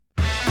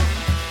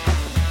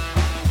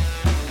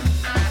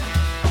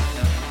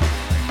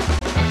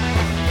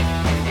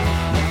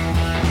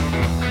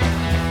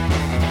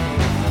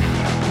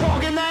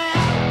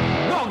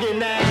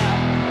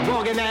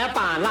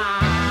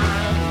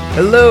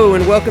Hello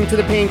and welcome to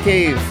the Pain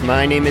Cave.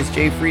 My name is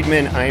Jay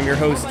Friedman. I am your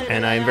host,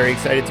 and I am very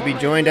excited to be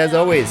joined, as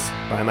always,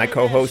 by my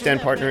co-host and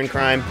partner in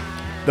crime,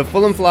 the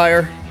Fulham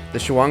Flyer, the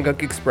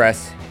Shawangunk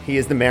Express. He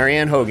is the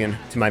Marianne Hogan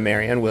to my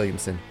Marianne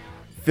Williamson.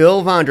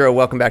 Phil Vondro,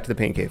 welcome back to the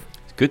Pain Cave.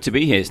 It's good to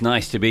be here. It's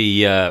nice to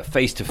be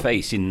face to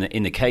face in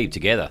the cave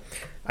together.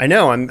 I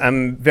know.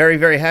 I'm very,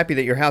 very happy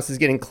that your house is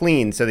getting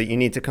clean so that you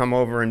need to come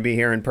over and be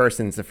here in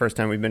person. It's the first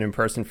time we've been in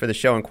person for the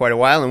show in quite a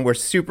while, and we're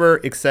super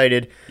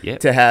excited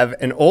to have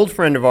an old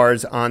friend of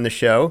ours on the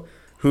show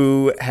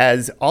who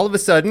has all of a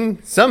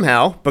sudden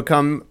somehow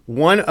become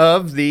one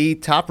of the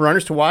top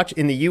runners to watch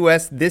in the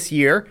U.S. this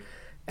year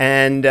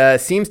and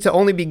seems to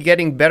only be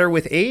getting better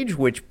with age,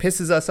 which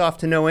pisses us off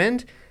to no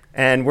end.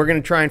 And we're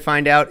going to try and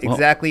find out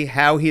exactly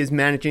how he is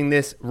managing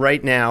this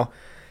right now.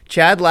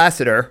 Chad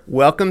Lasater,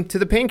 welcome to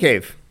the Pain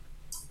Cave.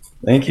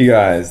 Thank you,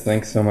 guys.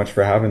 Thanks so much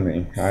for having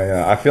me.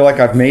 I feel like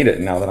I've made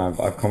it now that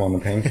I've come on the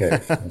Pain Cave.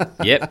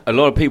 Yep, a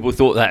lot of people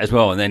thought that as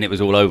well, and then it was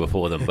all over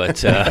for them. But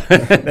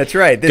that's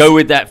right. Go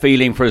with that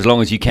feeling for as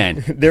long as you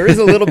can. There is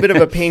a little bit of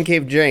a Pain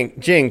Cave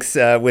jinx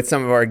with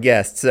some of our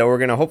guests, so we're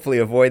going to hopefully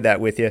avoid that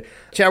with you.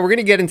 Chad, we're going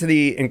to get into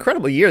the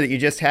incredible year that you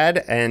just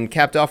had and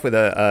capped off with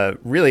a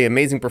really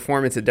amazing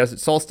performance at Desert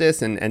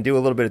Solstice and do a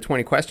little bit of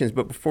 20 questions.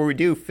 But before we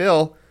do,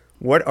 Phil,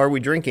 what are we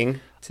drinking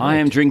tonight? I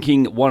am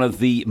drinking one of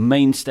the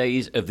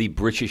mainstays of the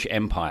British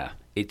Empire.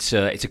 It's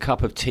a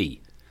cup of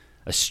tea,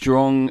 a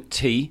strong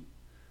tea.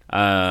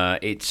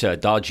 It's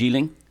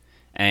Darjeeling,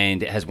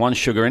 and it has one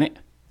sugar in it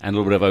and a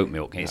little bit of oat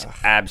milk. It's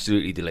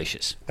absolutely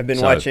delicious. I've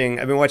been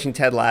watching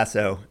Ted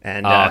Lasso,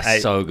 and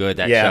so good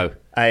that show.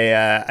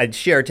 I'd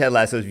share Ted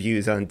Lasso's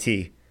views on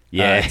tea.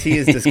 Yeah, tea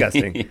is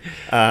disgusting.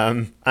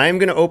 I'm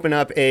going to open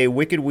up a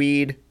Wicked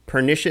Weed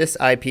Pernicious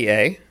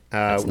IPA.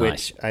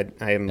 Which nice.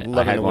 I am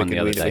loving the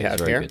Wicked Weed that we have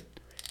here. Good.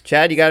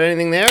 Chad, you got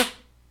anything there?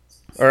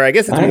 Or I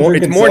guess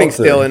it's morning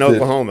still in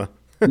Oklahoma.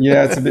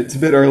 Yeah, it's a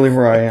bit early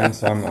where I am,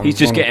 so I'm he's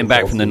just getting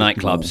back from the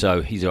nightclub,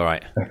 so he's all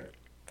right.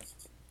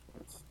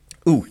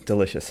 Ooh,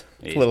 delicious.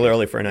 It's a little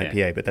early for an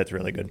IPA, but that's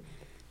really good.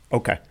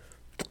 Okay.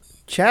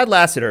 Chad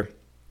Lasater,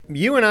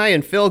 you and I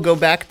and Phil go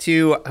back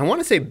to, I want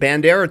to say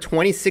Bandera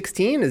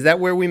 2016. Is that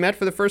where we met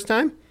for the first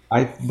time?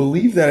 I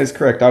believe that is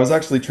correct. I was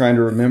actually trying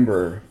to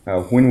remember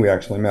when we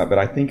actually met, but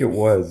I think it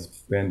was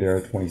Bandera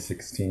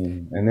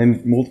 2016, and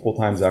then multiple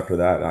times after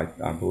that,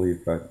 I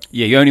believe. But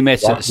yeah, you only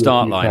met at the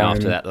start line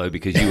after that, though,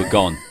 because you were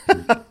gone.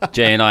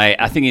 Jay and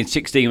I think in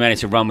 16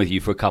 minutes to run with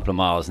you for a couple of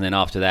miles, and then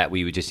after that,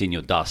 we were just in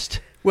your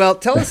dust. Well,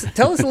 tell us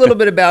a little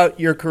bit about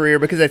your career,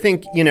 because I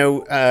think,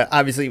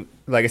 obviously,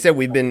 like I said,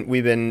 we've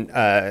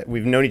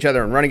known each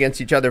other and run against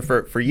each other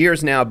for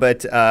years now,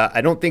 but I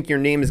don't think your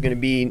name is going to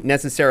be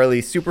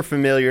necessarily super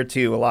familiar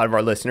to a lot of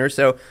our listeners.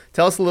 So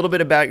tell us a little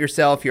bit about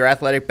yourself, your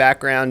athletic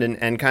background,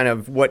 and kind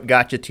of what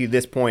got you to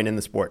this point in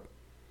the sport.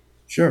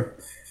 Sure.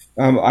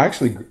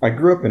 I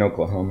grew up in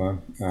Oklahoma.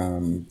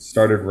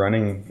 Started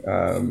running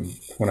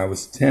when I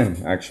was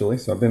 10, actually.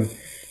 So I've been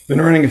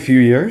running a few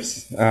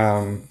years.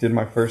 Did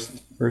my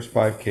first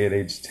 5K at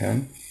age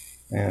 10.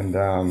 And,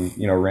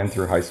 ran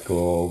through high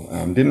school,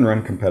 didn't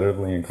run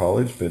competitively in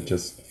college, but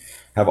just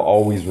have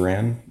always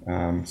ran.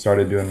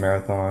 Started doing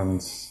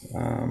marathons,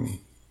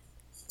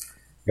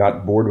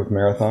 got bored with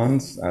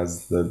marathons,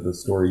 as the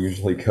story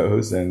usually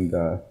goes, and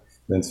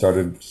then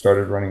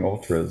started running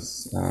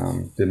ultras.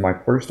 Did my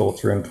first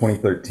ultra in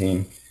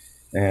 2013.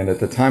 And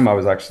at the time I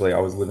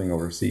was living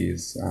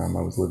overseas.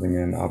 I was living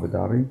in Abu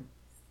Dhabi.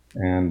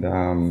 And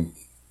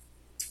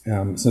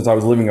since I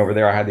was living over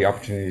there, I had the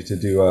opportunity to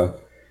do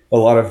a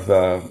lot of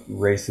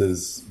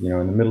races, in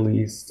the Middle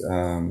East,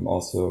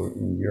 also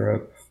in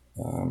Europe,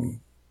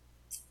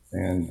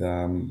 and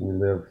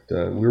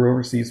we were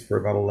overseas for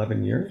about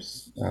 11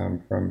 years,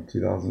 from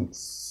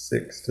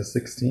 2006 to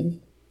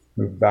 16.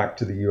 Moved back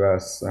to the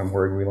U.S.,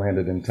 where we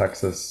landed in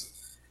Texas,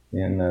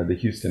 in the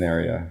Houston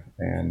area,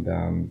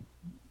 and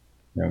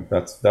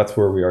that's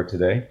where we are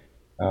today.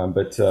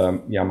 But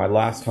my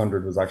last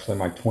 100 was actually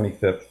my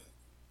 25th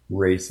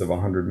race of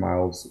 100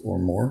 miles or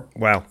more.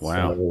 Wow. So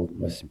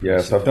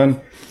I've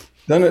done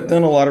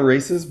a lot of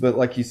races, but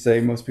like you say,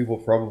 most people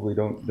probably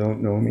don't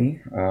know me.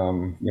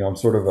 I'm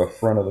sort of a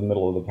front of the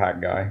middle of the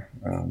pack guy.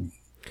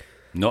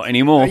 Not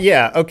anymore.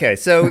 Yeah. Okay.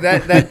 So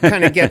that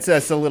kind of gets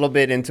us a little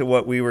bit into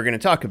what we were going to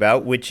talk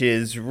about, which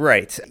is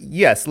right.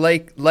 Yes.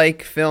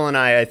 Like Phil and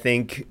I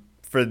think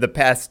for the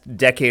past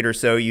decade or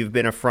so, you've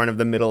been a front of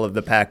the middle of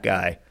the pack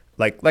guy,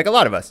 like a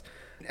lot of us.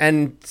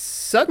 And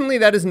suddenly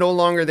that is no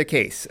longer the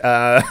case.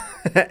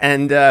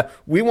 And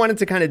we wanted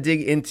to kind of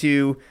dig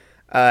into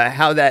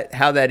how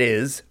that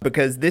is,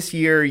 because this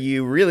year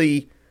you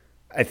really,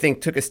 I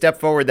think, took a step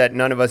forward that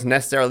none of us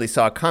necessarily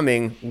saw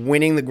coming,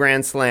 winning the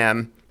Grand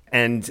Slam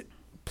and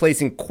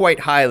placing quite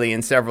highly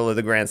in several of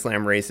the Grand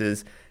Slam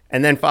races,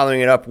 and then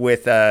following it up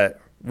with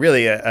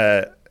really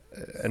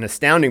an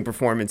astounding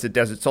performance at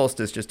Desert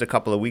Solstice just a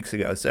couple of weeks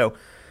ago. So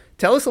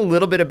tell us a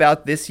little bit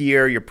about this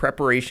year, your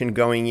preparation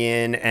going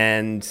in,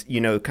 and,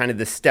 kind of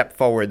the step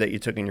forward that you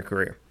took in your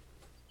career.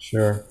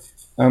 Sure.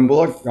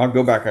 Well, I'll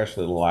go back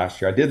actually to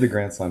last year. I did the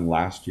Grand Slam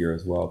last year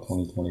as well,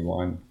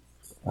 2021.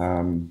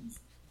 Um,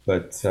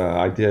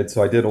 I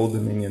did Old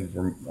Dominion,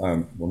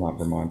 well, not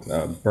Vermont,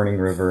 Burning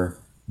River,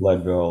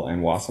 Leadville,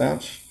 and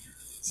Wasatch.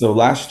 So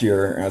last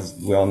year, as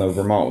we all know,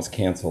 Vermont was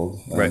canceled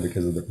Right.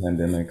 because of the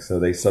pandemic. So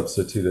they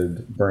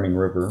substituted Burning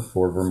River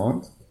for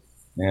Vermont.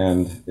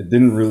 And it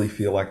didn't really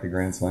feel like the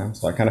Grand Slam.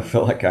 So I kind of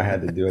felt like I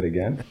had to do it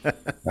again.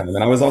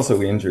 And I was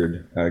also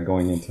injured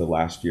going into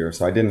last year.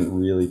 So I didn't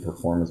really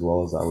perform as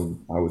well as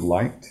I would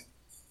liked.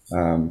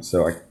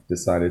 So I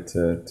decided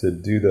to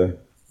do the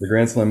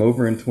Grand Slam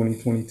over in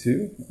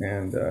 2022,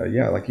 and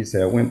yeah, like you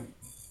say, it went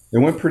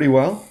pretty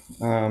well.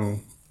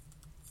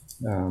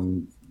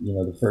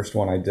 The first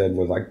one I did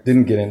was I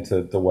didn't get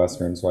into the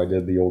Western, so I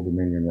did the Old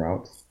Dominion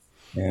route,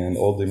 and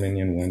Old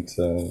Dominion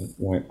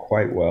went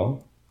quite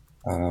well.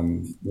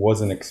 I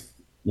wasn't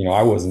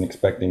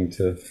expecting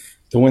to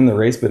win the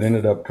race, but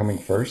ended up coming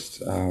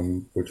first,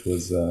 which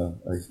was a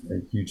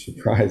huge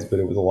surprise, but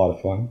it was a lot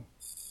of fun.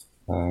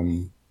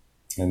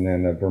 And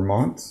then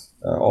Vermont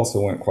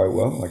also went quite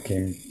well. I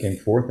came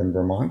fourth in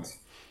Vermont.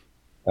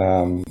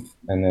 And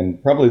then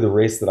probably the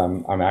race that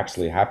I'm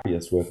actually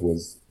happiest with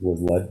was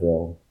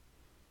Leadville.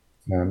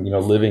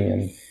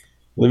 Living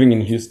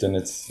in Houston,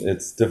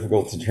 it's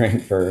difficult to train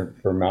for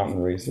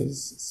mountain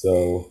races.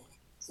 So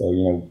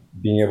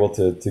being able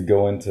to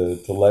go into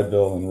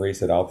Leadville and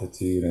race at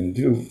altitude and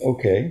do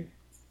okay.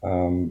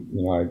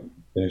 I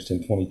finished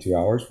in 22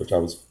 hours, which I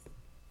was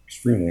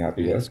extremely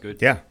happy with. That's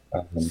good. Yeah.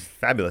 Um,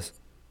 Fabulous.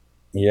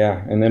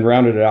 Yeah, and then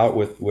rounded it out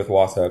with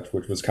Wasatch,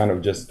 which was kind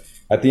of just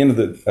at the end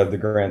of the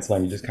Grand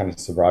Slam. You just kind of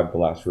survived the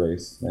last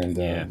race, and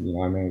Yeah.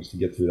 I managed to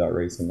get through that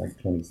race in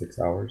like 26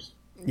 hours,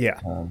 Yeah.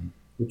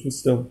 which was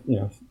still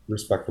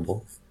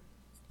respectable.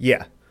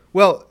 Yeah.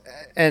 Well,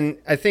 and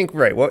I think,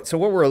 right. So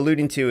what we're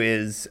alluding to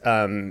is,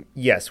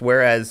 yes,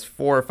 whereas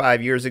 4 or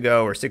 5 years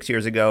ago or 6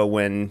 years ago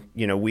when,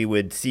 we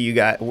would see you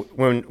guys,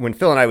 when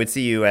Phil and I would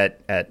see you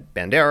at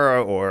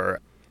Bandera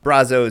or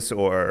Brazos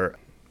or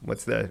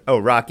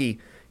Rocky,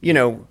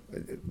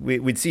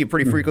 we'd see you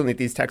pretty frequently at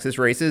these Texas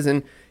races,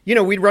 and,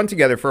 we'd run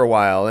together for a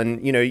while,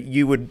 and,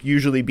 you would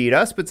usually beat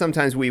us, but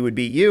sometimes we would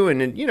beat you,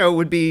 and, it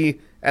would be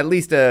at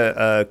least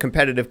a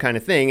competitive kind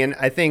of thing. And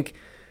I think,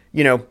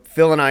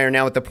 Phil and I are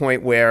now at the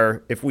point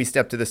where if we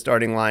step to the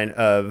starting line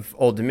of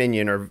Old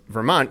Dominion or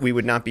Vermont, we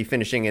would not be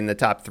finishing in the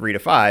top 3 to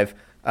 5.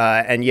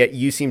 And yet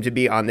you seem to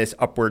be on this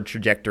upward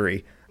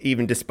trajectory,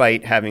 even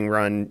despite having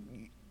run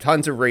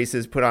tons of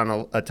races, put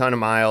on a ton of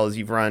miles.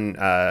 You've run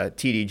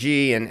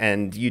TDG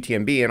and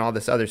UTMB and all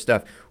this other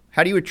stuff.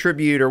 How do you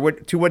attribute, or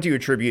what do you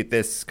attribute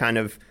this kind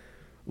of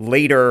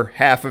later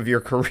half of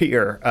your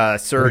career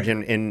surge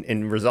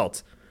in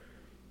results?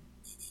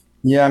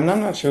 Yeah, I'm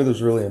not sure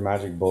there's really a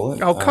magic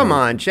bullet. Oh, come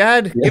on,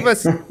 Chad. Yeah. Give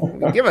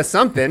us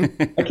something.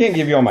 I can't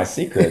give you all my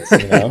secrets, I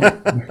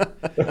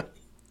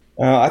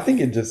think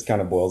it just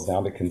kind of boils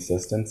down to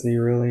consistency,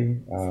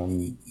 really.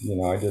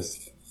 I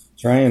just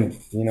try and,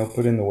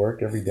 put in the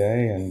work every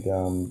day and,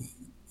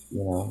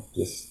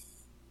 just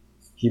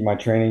keep my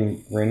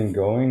training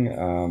going.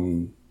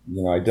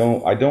 I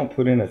don't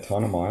put in a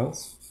ton of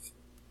miles.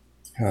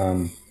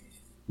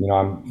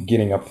 I'm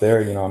getting up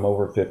there, I'm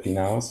over 50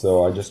 now,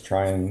 so I just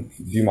try and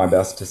do my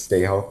best to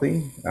stay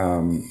healthy.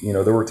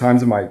 There were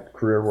times in my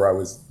career where I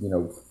was,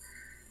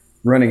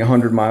 running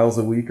 100 miles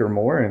a week or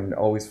more, and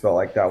always felt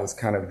like that was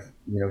kind of,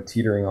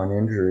 teetering on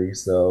injury.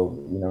 So,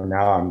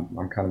 now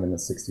I'm kind of in the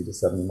 60 to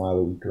 70 mile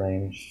a week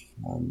range.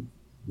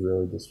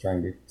 Really just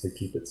trying to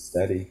keep it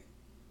steady.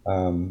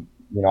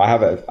 I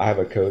have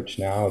a coach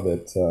now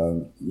that,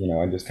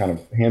 I just kind of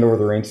hand over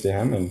the reins to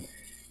him and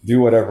do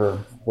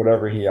whatever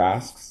he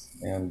asks.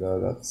 And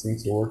that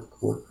seems to work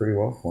pretty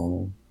well for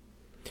me.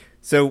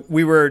 So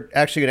we were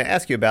actually going to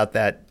ask you about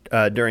that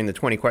during the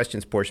 20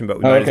 questions portion, but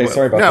we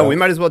Sorry about that. we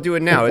might as well do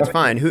it now. It's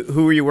fine.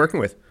 Who were you working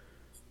with?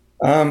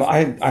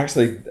 I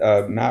actually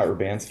Matt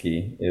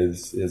Urbanski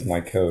is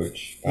my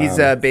coach. He's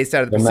based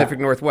out of the Pacific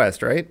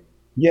Northwest, right?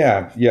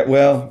 Yeah.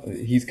 Well,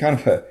 he's kind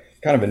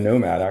of a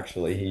nomad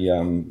actually. He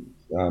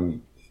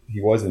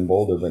was in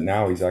Boulder, but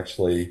now he's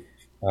actually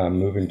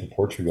moving to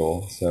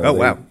Portugal. So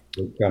wow.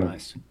 They kind of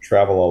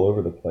travel all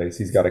over the place.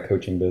 He's got a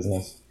coaching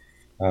business,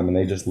 and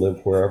they just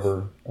live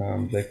wherever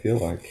they feel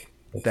like.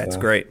 That's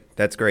great.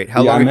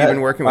 How long have you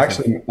been working with him?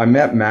 Actually, I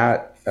met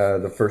Matt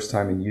the first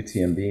time in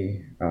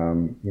UTMB.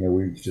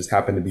 We just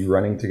happened to be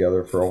running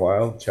together for a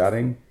while,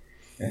 chatting,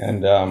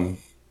 and then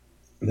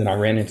I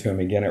ran into him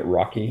again at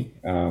Rocky.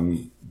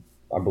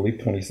 I believe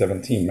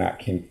 2017. Matt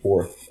came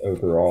fourth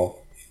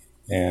overall,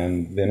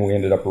 and then we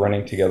ended up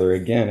running together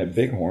again at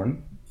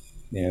Bighorn.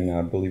 And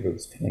I believe it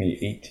was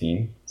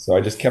 2018. So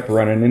I just kept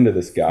running into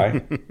this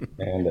guy,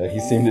 and he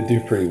seemed to do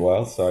pretty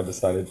well. So I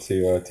decided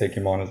to take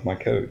him on as my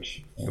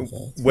coach. And,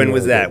 when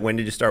was that? When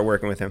did you start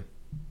working with him?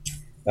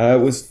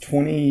 It was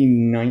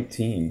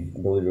 2019.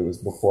 I believe it was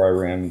before I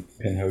ran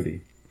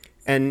Pinhoti.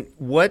 And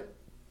what,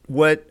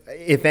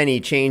 if any,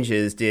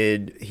 changes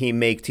did he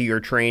make to your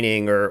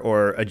training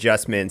or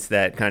adjustments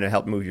that kind of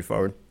helped move you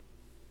forward?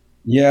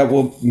 Yeah,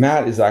 well,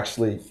 Matt is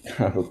actually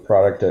kind of a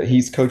product.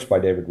 He's coached by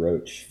David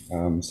Roach.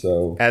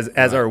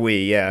 As are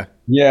we, yeah.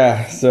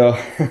 Yeah, so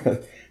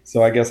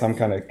so I guess I'm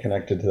kind of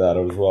connected to that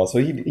as well. So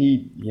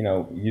he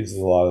uses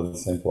a lot of the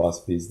same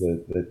philosophies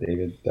that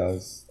David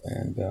does,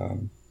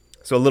 and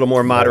So a little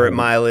more moderate so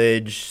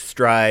mileage,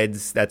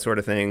 strides, that sort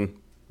of thing.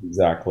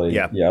 exactly,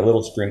 Yeah. yeah, a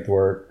little strength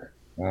work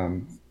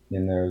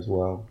in there as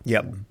well.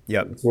 Yep. So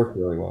Yep. it's worked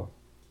really well.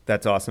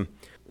 That's awesome.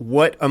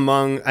 What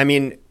among? I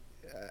mean,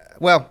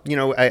 well,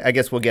 I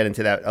guess we'll get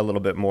into that a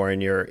little bit more in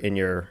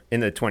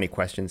the 20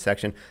 questions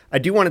section. I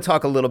do want to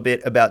talk a little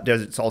bit about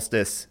Desert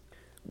Solstice,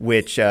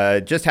 which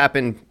just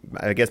happened.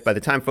 I guess by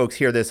the time folks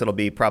hear this, it'll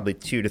be probably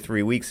 2 to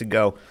 3 weeks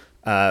ago.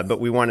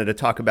 But we wanted to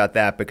talk about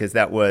that because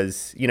that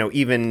was,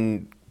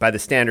 even by the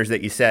standards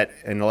that you set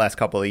in the last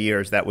couple of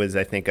years, that was,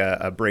 I think,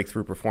 a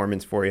breakthrough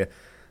performance for you.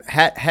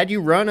 Had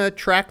you run a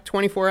track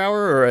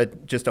 24-hour or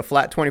just a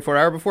flat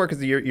 24-hour before?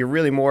 Because you're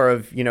really more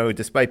of,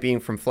 despite being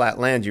from flat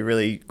lands, you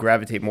really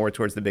gravitate more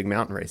towards the big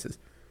mountain races.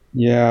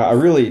 Yeah, I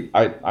really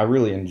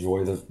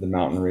enjoy the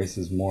mountain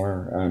races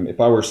more. If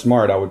I were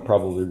smart, I would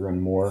probably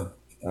run more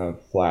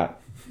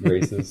flat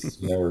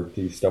races, or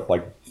do stuff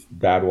like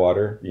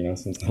Badwater,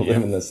 since I live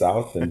Yeah. in the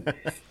South and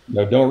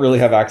don't really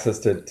have access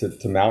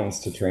to mountains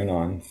to train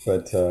on.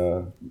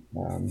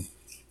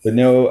 But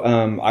no,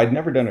 I'd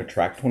never done a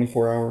track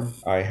 24-hour.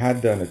 I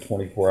had done a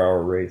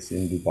 24-hour race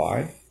in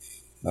Dubai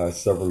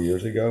several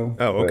years ago,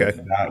 Oh, but okay.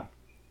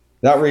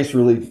 that race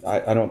really,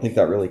 I don't think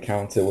that really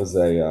counts. It was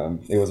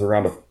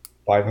around a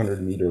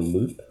 500-meter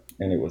loop,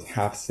 and it was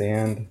half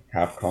sand,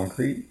 half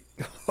concrete.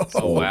 Oh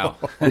So wow.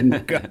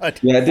 didn't, God.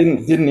 yeah, it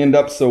didn't end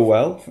up so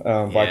well.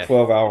 By Yeah.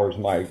 12 hours,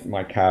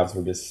 my calves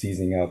were just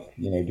seizing up,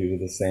 due to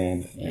the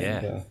sand, and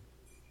Yeah.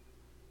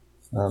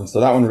 so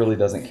that one really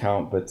doesn't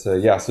count. But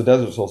yeah, so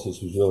Desert Solstice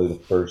was really the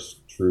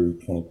first true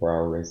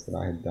 24-hour race that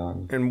I had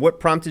done. And what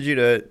prompted you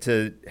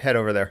to head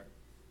over there?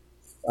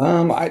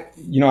 I'd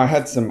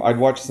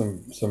watched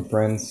some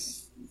friends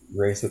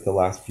race it the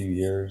last few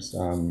years.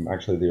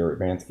 Actually, the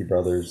Urbanski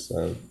brothers,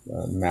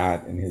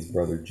 Matt and his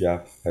brother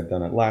Jeff had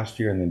done it last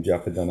year, and then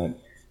Jeff had done it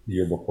the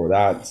year before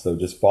that. So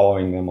just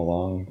following them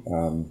along,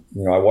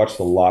 I watched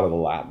a lot of the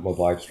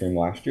live stream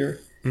last year,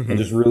 and Hmm.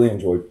 just really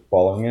enjoyed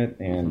following it,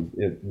 and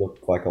it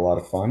looked like a lot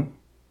of fun.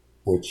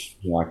 Which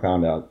I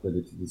found out that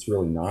it's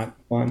really not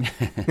fun.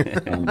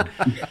 Um,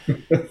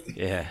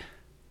 Yeah.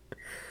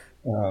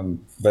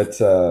 but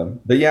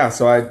yeah,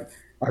 so I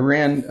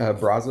ran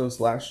Brazos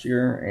last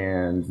year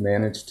and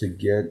managed to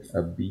get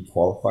a B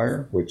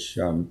qualifier, which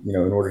in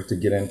order to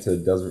get into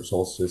Desert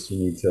Solstice, you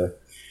need to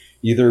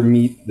either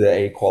meet the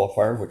A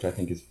qualifier, which I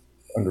think is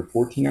under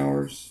 14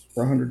 hours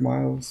for 100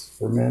 miles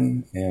for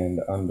men, and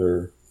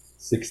under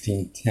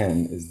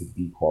 16:10 is the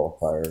B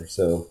qualifier.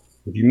 So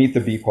if you meet the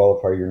B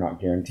qualifier, you're not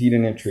guaranteed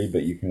an entry,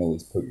 but you can at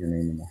least put your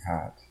name in the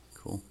hat.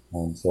 Cool.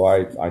 So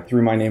I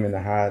threw my name in the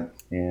hat,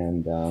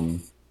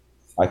 and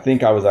I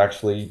think I was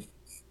actually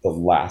the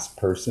last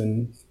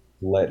person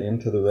let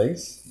into the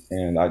race,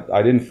 and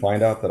I didn't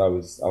find out that I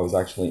was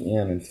actually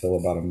in until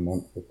about a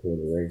month before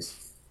the race.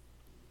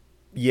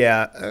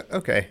 Yeah.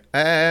 Okay.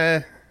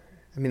 I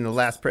mean,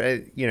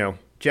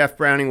 Jeff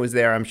Browning was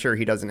there. I'm sure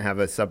he doesn't have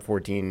a sub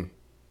 14.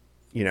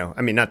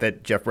 I mean, not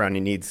that Jeff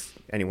Browning needs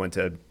anyone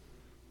to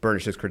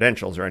burnish his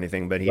credentials or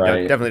anything, but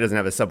Right. definitely doesn't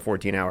have a sub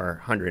 14-hour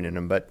 100 in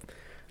him. But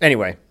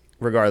anyway,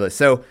 regardless.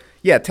 So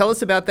yeah, tell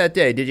us about that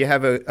day. Did you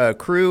have a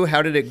crew?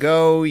 How did it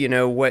go?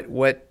 What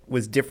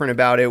was different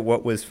about it?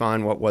 What was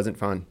fun? What wasn't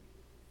fun?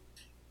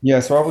 Yeah,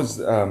 so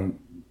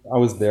I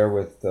was there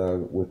with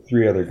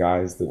three other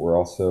guys that were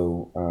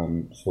also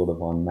sort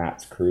of on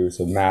Matt's crew.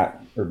 So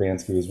Matt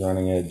Urbanski was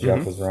running it, Jeff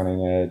Hmm. was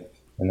running it,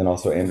 and then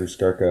also Andrew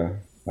Skirka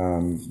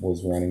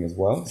was running as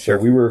well. So Sure.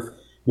 we were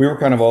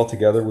kind of all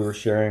together. We were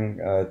sharing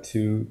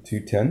two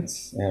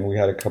tents, and we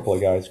had a couple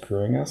of guys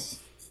crewing us.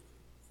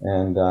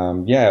 And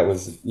yeah, it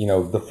was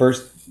the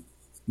first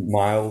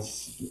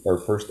miles or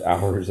first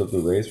hours of the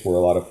race were a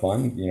lot of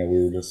fun.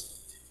 We were just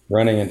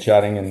running and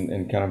chatting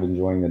and kind of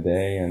enjoying the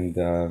day, and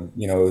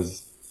it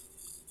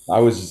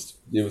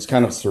was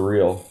kind of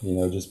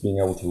surreal, just being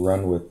able to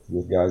run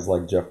with guys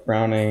like Jeff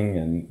Browning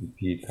and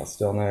Pete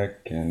Kostelnik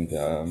and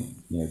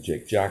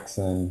Jake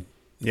Jackson.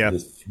 Yeah.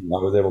 Just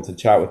I was able to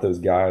chat with those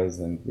guys,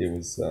 and it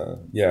was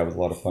yeah, it was a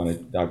lot of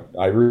fun.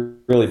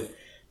 Really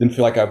didn't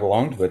feel like I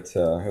belonged, but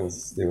it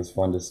was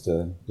fun just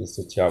to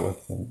chat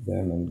with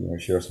them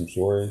and share some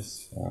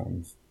stories.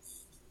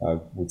 I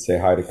would say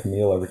hi to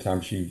Camille every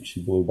time she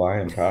blew by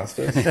and passed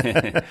us.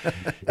 That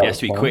He has was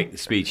to be fun. quick. The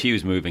speed she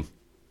was moving.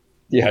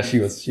 Yeah, she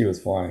was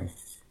flying.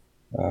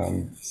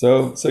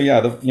 So yeah,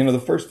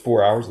 the first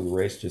 4 hours of the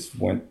race just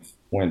went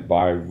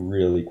by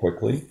really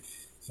quickly,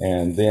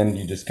 and then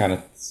you just kind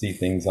of see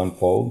things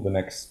unfold. The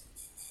next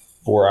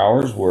 4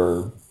 hours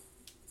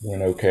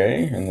went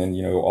okay, and then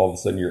all of a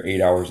sudden you're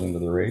 8 hours into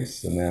the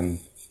race, and then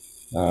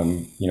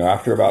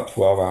after about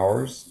 12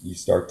 hours you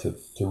start to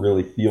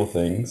really feel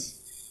things,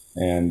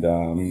 and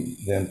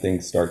then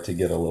things start to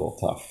get a little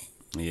tough.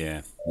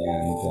 Yeah.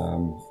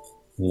 And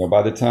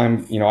by the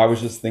time, I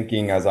was just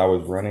thinking as I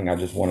was running, I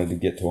just wanted to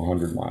get to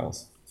 100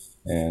 miles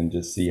and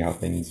just see how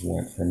things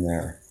went from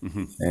there.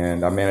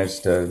 And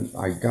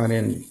I got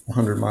in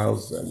 100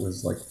 miles. It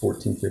was like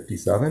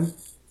 14:57.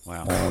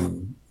 Wow.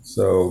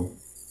 So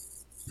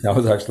that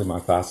was actually my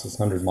fastest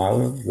 100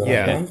 miler that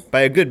I've done.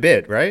 By a good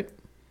bit, right?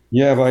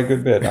 Yeah, by a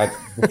good bit.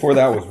 Before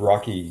that was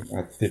Rocky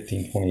at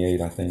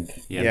 15:28, I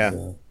think. Yeah.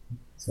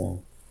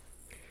 So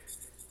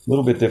a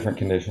little bit different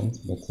conditions,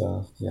 but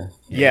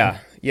yeah.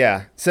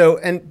 Yeah. So,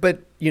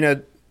 but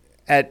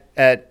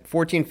at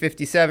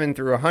 14:57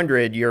 through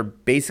 100, you're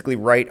basically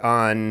right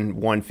on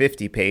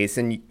 150 pace,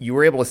 and you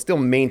were able to still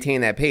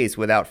maintain that pace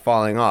without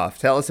falling off.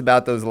 Tell us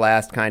about those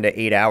last kind of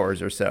 8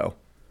 hours or so.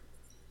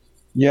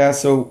 Yeah,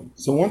 so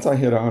once I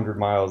hit 100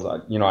 miles,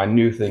 I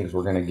knew things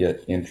were going to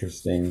get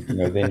interesting.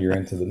 Then you're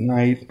into the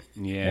night,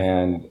 Yeah.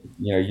 and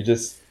you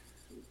just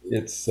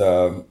it's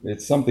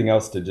something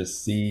else to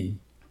just see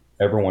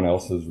everyone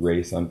else's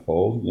race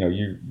unfold.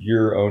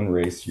 Your own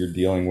race you're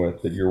dealing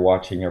with, but you're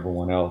watching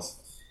everyone else.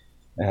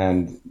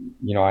 And,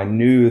 I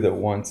knew that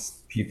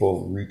once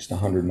people reached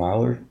 100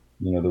 miler,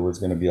 there was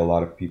going to be a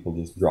lot of people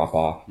just drop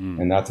off.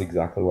 And that's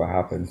exactly what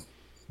happened.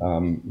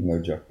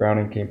 Jeff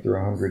Browning came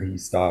through 100. He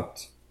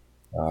stopped.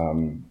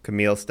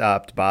 Camille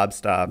stopped. Bob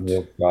stopped.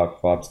 Camille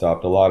stopped. Bob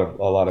stopped. A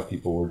lot of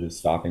people were just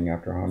stopping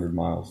after 100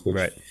 miles, which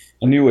right.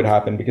 I knew would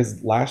happen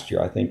because last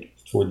year, I think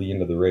toward the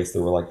end of the race,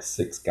 there were like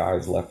 6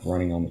 guys left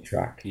running on the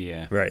track.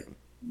 Yeah. Right.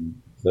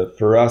 But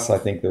for us, I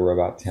think there were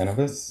about 10 of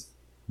us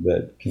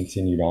that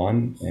continued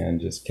on and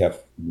just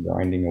kept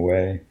grinding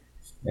away.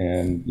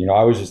 And,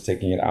 I was just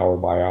taking it hour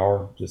by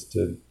hour just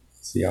to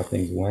see how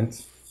things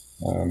went.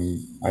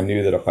 I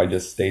knew that if I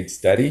just stayed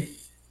steady,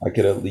 I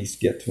could at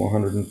least get to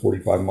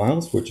 145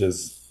 miles, which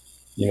is,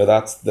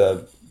 that's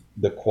the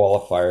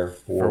qualifier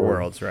for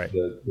Worlds, right?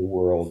 The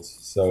Worlds.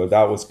 So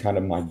that was kind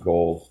of my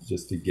goal,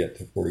 just to get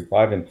to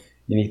 45, and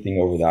anything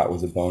over that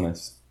was a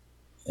bonus.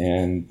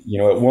 And,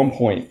 at one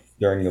point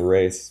during the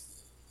race,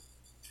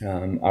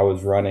 I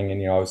was running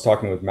and, I was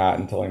talking with Matt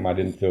and telling him I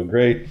didn't feel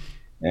great.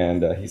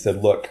 And he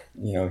said, look,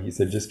 he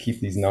said, just keep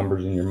these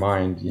numbers in your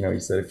mind. He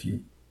said, if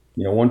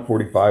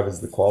 145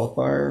 is the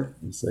qualifier.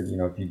 He said,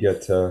 if you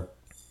get to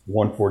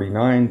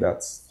 149,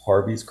 that's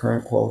Harvey's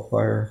current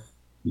qualifier.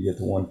 You get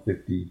to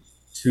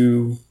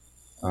 152,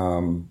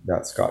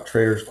 that's Scott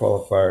Trader's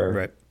qualifier.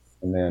 Right.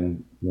 And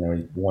then,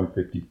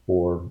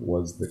 154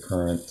 was the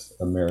current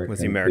American,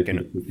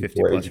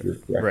 50 plus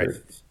record.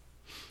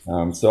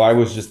 Right. So I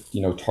was just,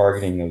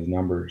 targeting those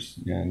numbers,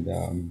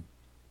 and,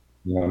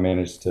 I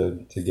managed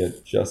to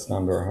get just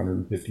under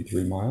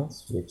 153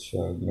 miles, which,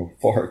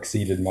 far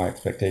exceeded my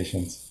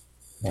expectations.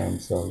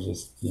 So I was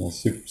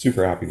just,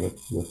 super happy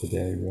with the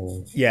day,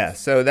 really. Yeah.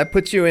 So that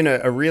puts you in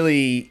a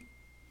really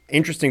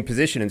interesting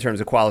position in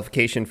terms of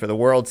qualification for the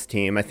Worlds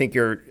team. I think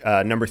you're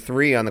number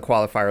 3 on the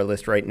qualifier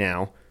list right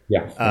now.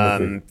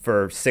 Yeah.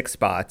 For 6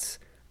 spots.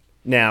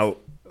 Now,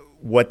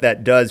 what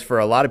that does for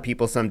a lot of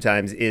people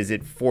sometimes is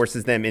it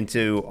forces them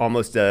into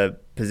almost a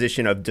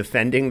position of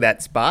defending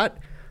that spot.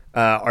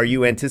 Are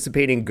you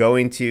anticipating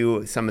going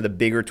to some of the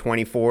bigger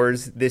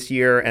 24s this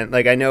year? And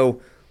I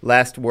know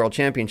last World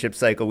Championship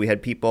cycle, we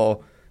had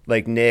people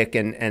like Nick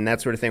and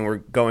that sort of thing were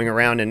going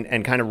around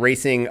and kind of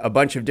racing a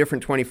bunch of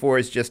different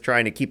 24s, just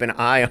trying to keep an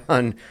eye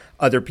on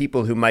other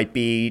people who might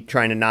be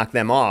trying to knock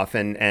them off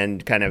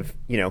and kind of,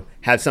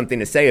 have something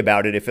to say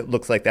about it if it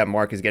looks like that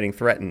mark is getting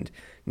threatened.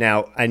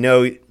 Now, I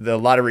know the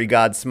lottery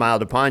gods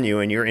smiled upon you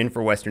and you're in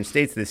for Western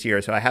States this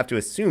year, so I have to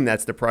assume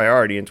that's the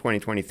priority in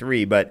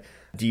 2023, but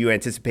do you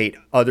anticipate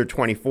other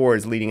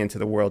 24s leading into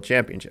the World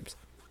Championships?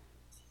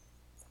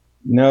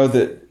 No,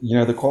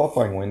 the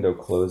qualifying window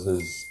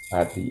closes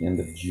at the end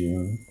of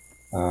June.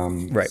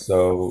 Right.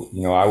 So,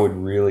 I would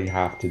really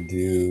have to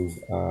do,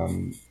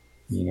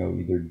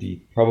 either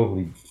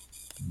probably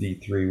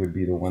D3 would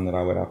be the one that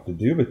I would have to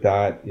do, but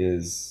that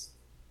is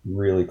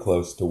really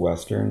close to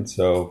Western.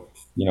 So,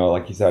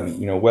 like you said,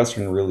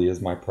 Western really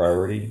is my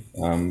priority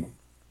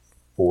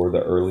for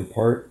the early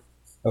part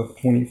of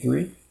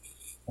 23.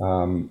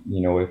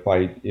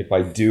 If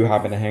I do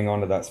happen to hang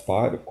on to that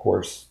spot, of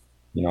course,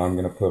 I'm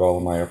going to put all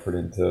of my effort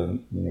into,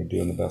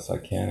 doing the best I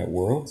can at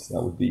Worlds.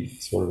 That would be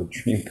sort of a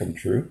dream come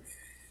true.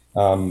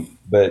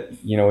 But,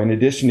 in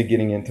addition to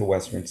getting into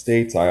Western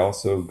States, I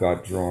also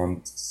got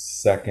drawn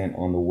second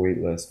on the wait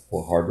list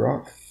for Hard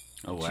Rock.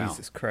 Oh, wow.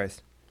 Jesus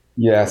Christ.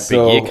 Yeah.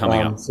 Big year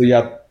coming up. So,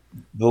 yeah,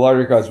 the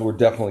lottery guys were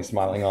definitely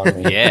smiling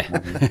on me. Yeah.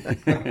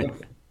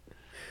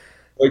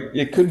 But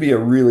it could be a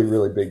really,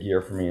 really big year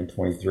for me in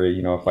 23.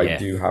 If I Yeah.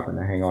 do happen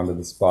to hang on to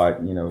the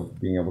spot,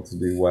 being able to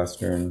do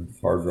Western,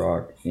 Hard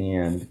Rock,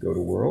 and go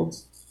to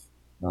Worlds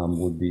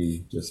would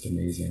be just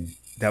amazing.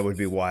 That would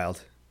be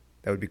wild.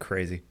 That would be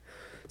crazy.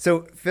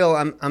 So, Phil,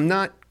 I'm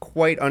not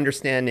quite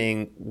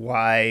understanding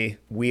why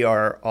we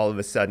are not all of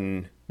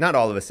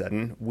a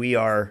sudden, we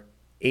are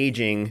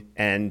aging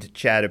and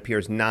Chad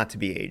appears not to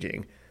be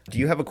aging. Do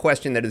you have a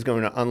question that is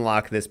going to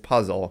unlock this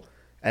puzzle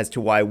as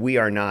to why we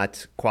are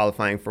not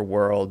qualifying for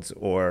Worlds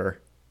or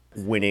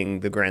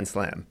winning the Grand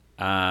Slam?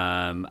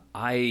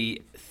 I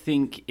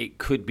think it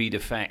could be the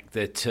fact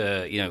that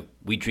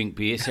we drink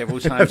beer several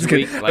times a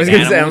week, like I was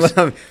going to animals.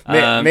 say,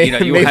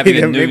 You're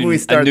having a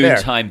start there.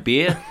 noontime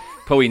beer,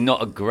 probably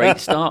not a great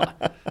start.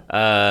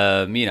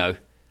 And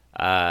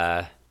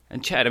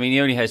Chad, I mean, he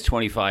only has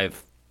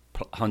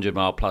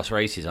 2,500-mile plus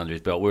races under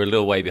his belt. We're a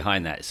little way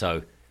behind that,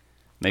 so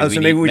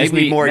maybe we just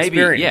need more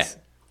experience.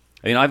 Yeah.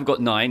 I mean, I've got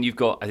 9. You've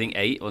got, I think,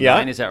 8 or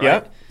 9. Is that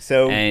right?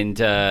 So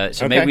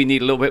maybe we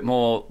need a little bit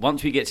more.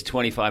 Once we get to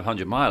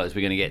 2,500 milers,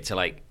 we're going to get to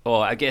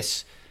I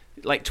guess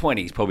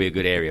 20 is probably a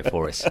good area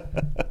for us.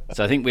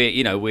 So I think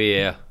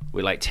we're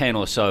like 10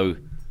 or so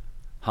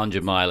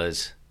 100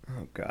 milers.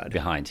 Oh God.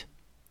 Behind,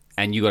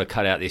 and you got to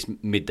cut out this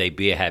midday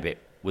beer habit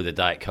with a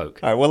Diet Coke.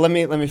 All right. Well, let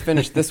me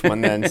finish this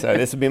one then. So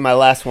this will be my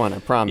last one, I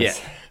promise.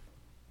 Yeah.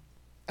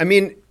 I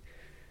mean,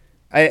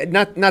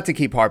 not to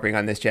keep harping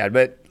on this, Chad,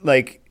 but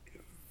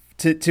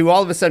to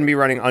all of a sudden be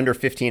running under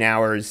 15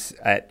 hours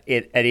at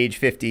age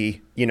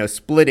 50,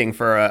 splitting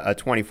for a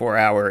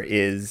 24-hour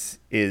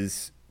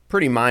is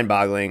pretty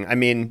mind-boggling. I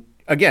mean,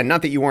 again,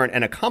 not that you weren't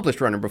an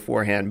accomplished runner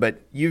beforehand,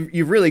 but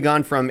you've really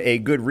gone from a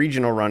good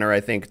regional runner, I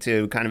think,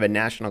 to kind of a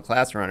national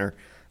class runner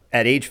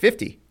at age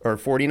 50 or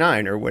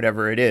 49 or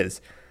whatever it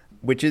is,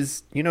 which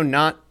is,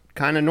 not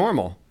kind of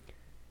normal.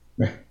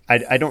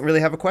 I don't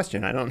really have a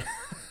question. I don't.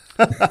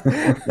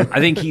 I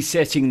think he's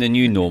setting the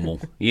new normal.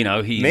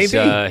 He's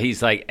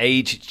like,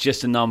 age, it's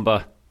just a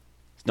number.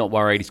 He's not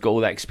worried. He's got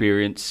all that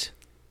experience.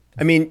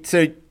 I mean,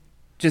 so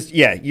just,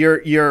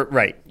 you're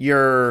right.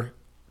 Your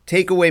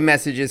takeaway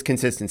message is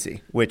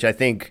consistency, which I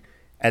think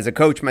as a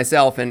coach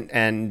myself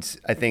and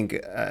I think,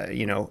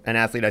 an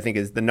athlete, I think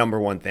is the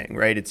number one thing,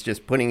 right? It's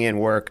just putting in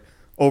work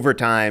over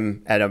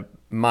time at a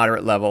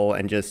moderate level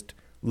and just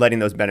letting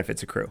those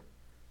benefits accrue.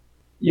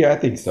 Yeah, I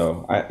think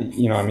so.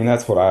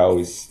 That's what I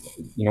always,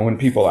 when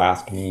people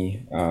ask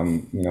me,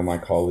 my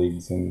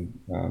colleagues and,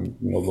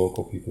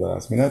 local people that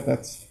ask me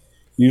that's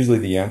usually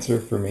the answer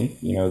for me.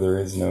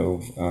 There's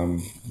no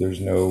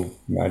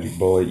magic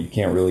bullet. You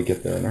can't really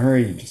get there in a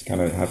hurry. You just kind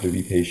of have to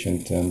be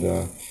patient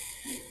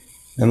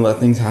and let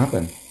things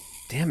happen.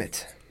 Damn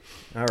it.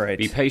 All right.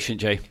 Be patient,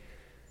 Jay.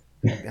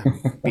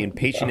 Being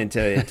patient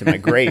into my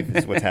grave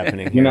is what's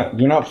happening. You're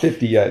not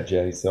 50 yet,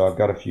 Jay. So I've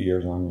got a few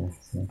years on you.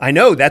 So. I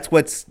know that's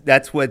what's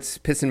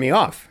pissing me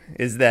off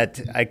is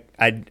that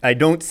I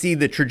don't see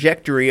the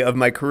trajectory of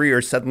my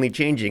career suddenly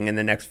changing in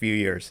the next few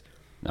years.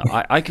 No,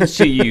 I can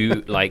see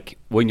you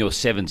when you're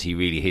 70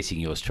 really hitting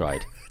your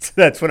stride.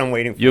 That's what I'm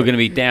waiting for. You're going to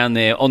be down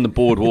there on the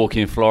boardwalk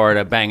in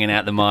Florida, banging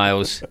out the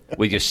miles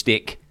with your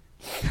stick,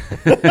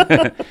 and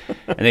they're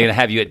going to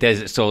have you at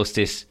Desert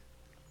Solstice.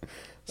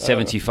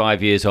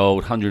 75 years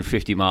old,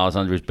 150 miles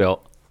under his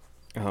belt.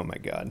 Oh, my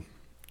God.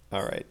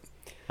 All right.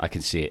 I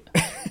can see it.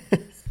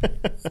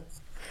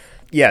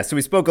 Yeah, so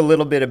we spoke a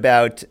little bit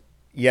about,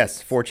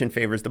 yes, fortune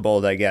favors the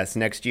bold, I guess.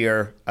 Next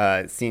year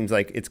seems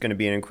like it's going to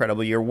be an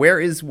incredible year. Where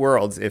is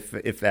Worlds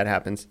if that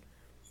happens?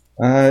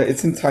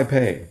 It's in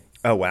Taipei.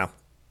 Oh, wow.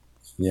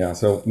 Yeah,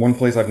 so one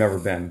place I've never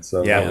been.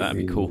 So that'd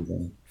be cool.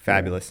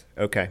 Fabulous.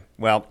 Okay.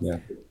 Well,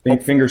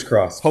 fingers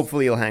crossed.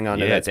 Hopefully you'll hang on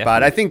to that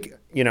spot. I think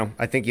you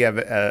have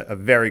a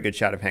very good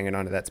shot of hanging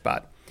on to that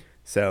spot.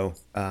 So,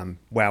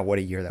 wow, what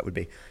a year that would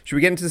be. Should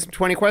we get into some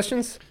 20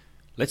 questions?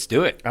 Let's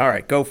do it. All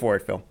right, go for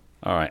it, Phil.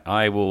 All right,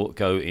 I will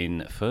go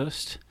in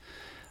first.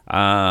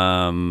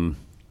 All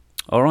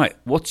right,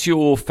 what's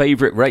your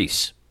favorite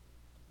race?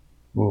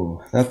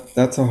 Ooh,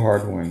 that's a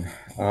hard one.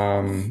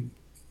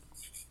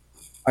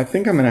 I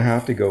think I'm going to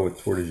have to go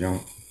with Tour de Jean.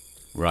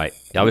 Right.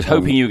 I was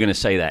hoping you were going to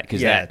say that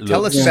because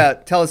tell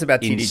us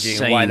about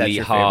TDG and why that's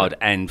your hard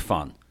favorite. and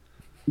fun.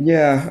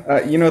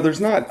 Yeah, there's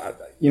not.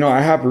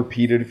 I have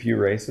repeated a few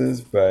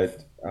races,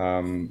 but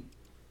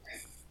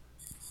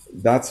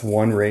that's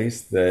one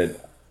race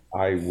that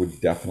I would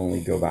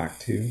definitely go back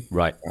to.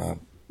 Right.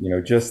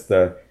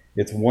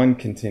 It's one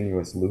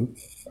continuous loop.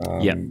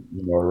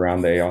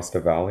 Around the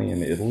Aosta Valley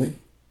in Italy,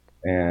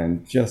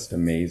 and just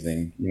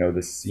amazing.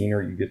 The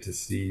scenery you get to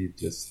see,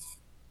 just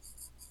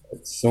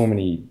so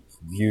many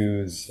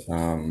views.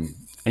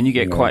 And you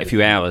get quite a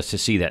few hours to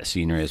see that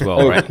scenery as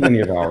well, right? Plenty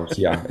of hours,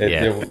 yeah.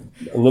 It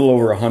a little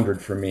over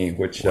 100 for me,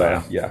 which,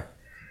 wow.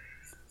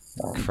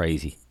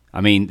 Crazy. I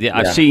mean,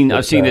 I've seen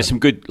there's some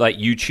good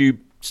YouTube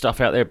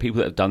stuff out there, people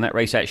that have done that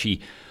race.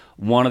 Actually,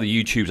 one of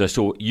the YouTubes I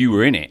saw, you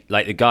were in it.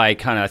 Like the guy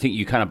I think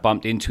you kind of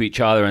bumped into each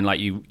other and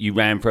you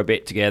ran for a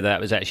bit together.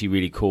 That was actually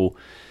really cool.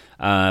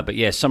 But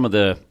yeah, some of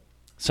the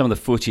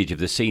footage of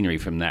the scenery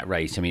from that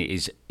race, I mean,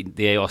 is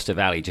the Aosta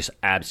Valley just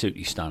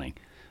absolutely stunning.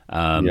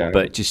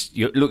 But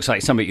it looks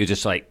like something you're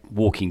just like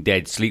Walking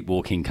Dead,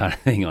 sleepwalking kind of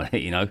thing on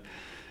it.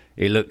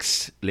 It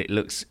looks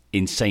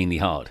insanely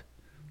hard.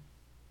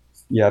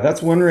 Yeah,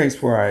 that's one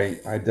race where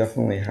I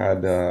definitely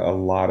had a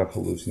lot of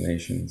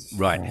hallucinations.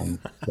 Right.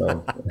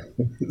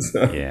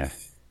 Yeah.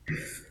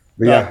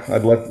 But yeah,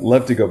 I'd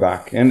love to go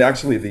back. And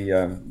actually,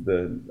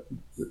 the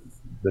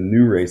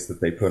new race that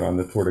they put on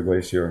the Tour de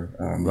Glacier,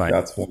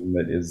 that's one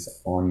that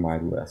is on my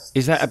list.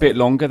 Is that a bit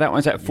longer? That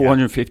one's at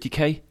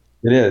 450K?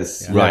 It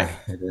is. Yeah. Right.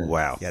 Yeah, it is.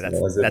 Wow. Yeah,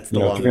 So as if, that's the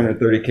long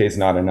 230K is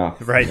not enough.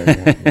 Right. You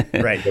have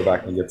to Right. go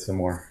back and get some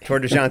more. Tour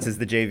de Chance is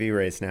the JV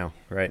race now,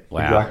 right?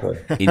 Wow. Exactly.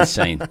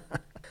 Insane.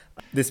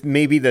 This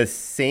may be the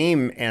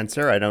same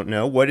answer. I don't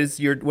know. What's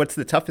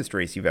the toughest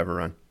race you've ever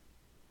run?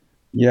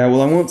 Yeah,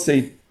 well, I won't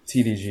say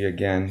TDG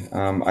again.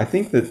 I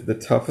think that the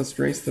toughest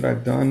race that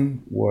I've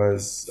done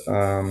was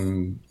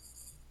Dial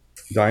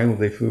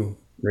des Fous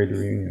Raid de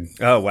Reunion.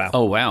 Oh, wow.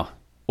 Oh, wow.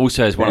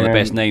 Also has one of the And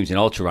best names in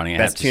ultra running, I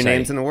have Best to two say.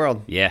 names in the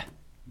world. Yeah.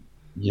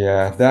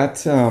 Yeah,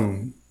 that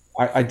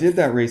I did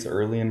that race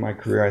early in my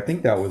career. I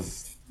think that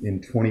was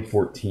in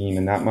 2014,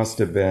 and that must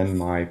have been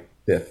my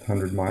fifth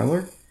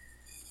 100-miler.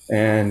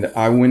 And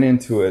I went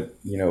into it,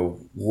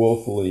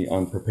 woefully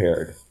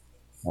unprepared.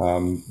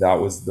 That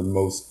was the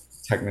most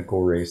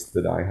technical race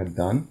that I had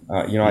done.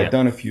 I'd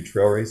done a few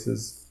trail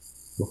races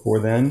before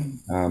then,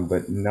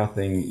 but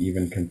nothing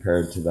even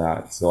compared to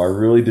that. So I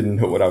really didn't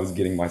know what I was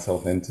getting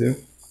myself into.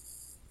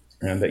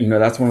 And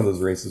that's one of those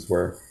races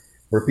where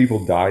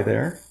people die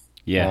there.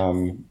 Yeah.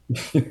 And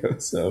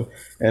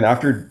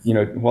after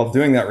while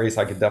doing that race,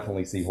 I could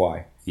definitely see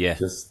why. Yeah.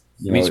 Just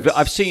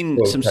I've seen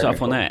so some stuff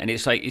technical. on that, and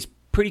it's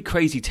pretty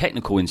crazy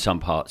technical in some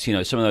parts.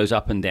 Some of those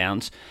up and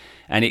downs,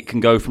 and it can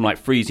go from like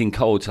freezing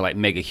cold to like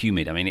mega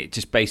humid. I mean, it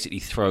just basically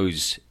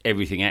throws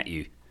everything at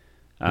you.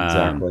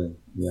 Exactly.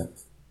 Yeah.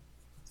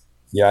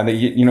 Yeah,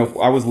 and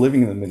I was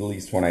living in the Middle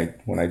East when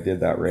I did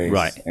that race,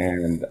 Right.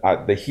 And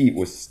the heat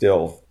was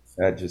still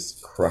that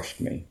just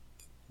crushed me.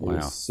 It Wow.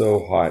 was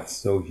so hot,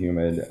 so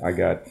humid. I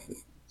got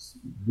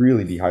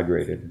really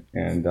dehydrated,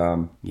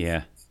 and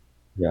Yeah.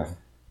 yeah.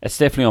 It's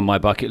definitely on my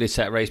bucket list,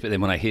 that race, but then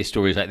when I hear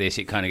stories like this,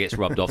 it kind of gets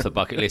rubbed off the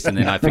bucket list, and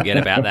then I forget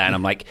about that, and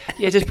I'm like,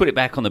 yeah, just put it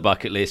back on the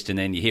bucket list, and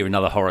then you hear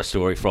another horror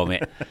story from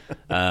it.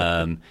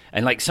 And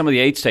like some of the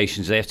aid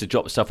stations, they have to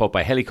drop stuff off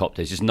by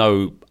helicopters. There's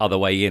no other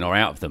way in or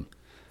out of them.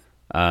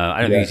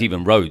 I don't think there's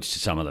even roads to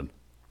some of them.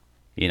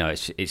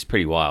 It's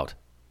pretty wild.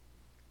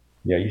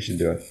 Yeah, you should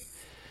do it.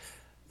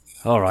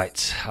 All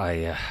right,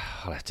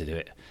 I'll have to do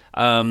it.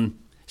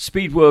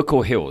 Speed work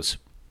or hills?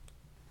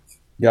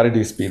 Got to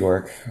do speed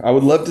work. I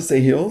would love to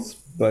say hills,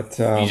 but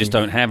You just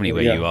don't have any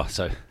where yeah. you are,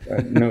 so.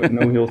 No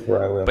hills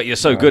where I live. But you're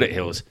so good at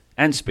hills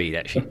and speed,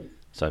 actually.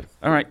 So,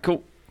 all right,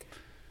 cool.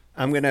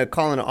 I'm going to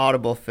call an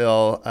audible,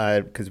 Phil,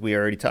 because we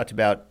already talked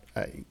about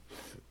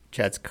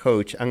Chad's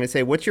coach. I'm going to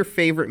say, what's your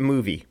favorite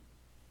movie?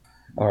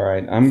 All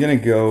right, I'm gonna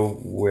go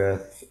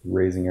with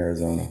Raising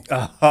Arizona.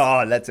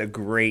 Oh, that's a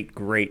great,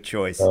 great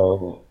choice.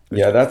 So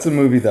yeah, that's a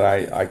movie that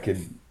I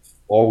could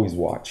always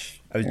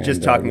watch. I was just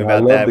And, talking I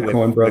about love that the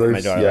Coen brothers.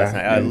 with my daughter yeah, last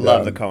night. I and,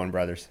 love the Coen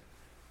brothers.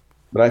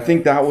 But I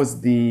think that was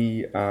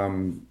the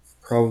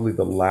probably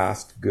the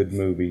last good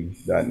movie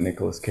that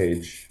Nicolas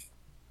Cage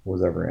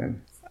was ever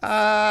in.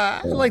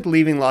 I like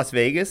Leaving Las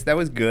Vegas. That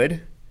was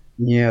good.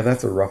 Yeah,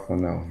 that's a rough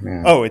one though,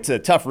 man. Oh, it's a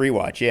tough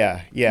rewatch.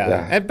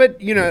 Yeah. But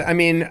I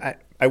mean,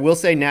 I will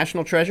say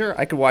National Treasure.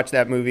 I could watch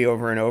that movie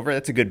over and over.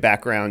 That's a good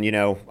background.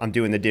 I'm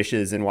doing the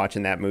dishes and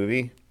watching that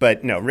movie.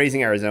 But no,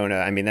 Raising Arizona.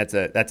 I mean, that's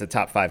a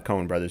top 5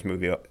 Coen Brothers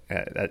movie.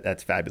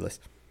 That's fabulous.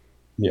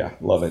 Yeah,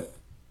 love it.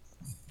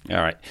 All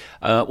right.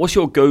 What's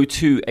your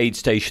go-to aid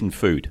station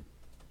food?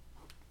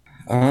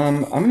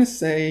 I'm gonna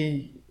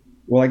say,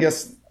 well, I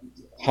guess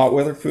hot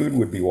weather food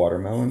would be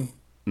watermelon.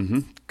 Mm-hmm.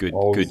 Good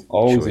Always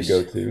choice.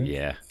 a go-to.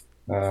 Yeah.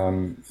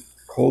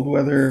 Cold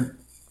weather,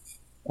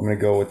 I'm gonna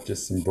go with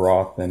just some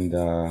broth and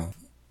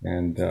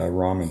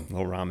ramen.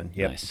 Little ramen.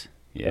 Yep. Nice.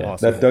 Yeah.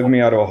 Awesome. That dug me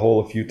out of a hole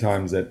a few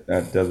times at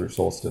Desert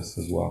Solstice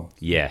as well.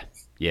 Yeah.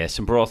 Yeah.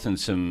 Some broth and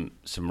some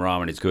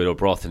ramen is good, or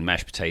broth and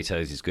mashed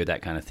potatoes is good,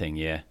 that kind of thing.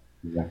 Yeah.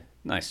 Yeah.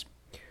 Nice.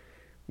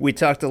 We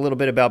talked a little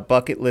bit about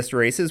bucket list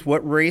races.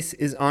 What race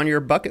is on your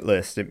bucket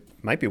list? It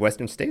might be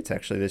Western States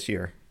actually this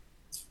year.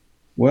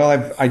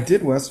 Well, I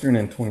did Western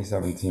in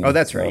 2017. Oh,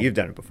 that's right. You've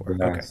done it before.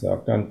 Yeah, Okay. so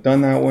I've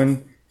done that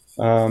one.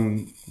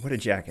 What a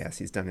jackass.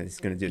 He's done it. He's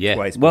going to do it Yeah.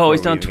 twice. Well, before he's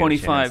we done even get a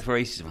 25 chance.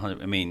 races of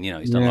 100. I mean,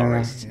 he's done a lot of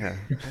races. Yeah.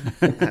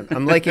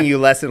 I'm liking you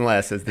less and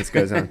less as this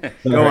goes on.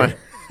 Go on.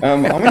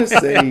 I'm going to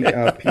say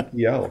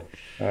PTL,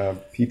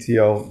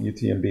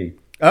 UTMB.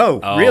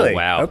 Oh, really?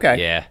 Wow. Okay.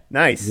 Yeah.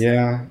 Nice.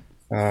 Yeah.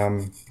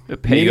 It'll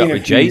pay Maybe you up in a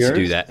with few Jay to do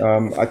years. that.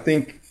 I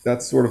think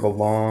that's sort of a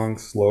long,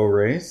 slow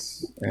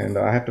race, and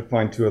I have to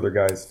find 2 other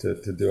guys to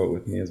do it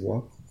with me as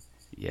well.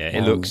 Yeah.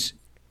 It looks.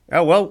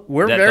 Oh well,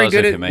 we're That very does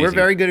good look at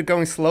amazing.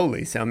 going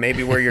slowly. So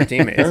maybe we're your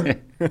teammates.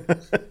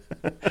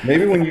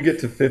 Maybe when you get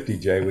to 50,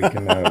 Jay, we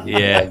can.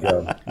 Yeah.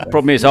 Go.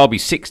 Problem is, I'll be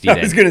 60 I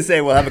then. was going to say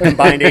we'll have a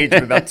combined age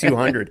of about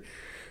 200.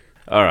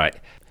 All right.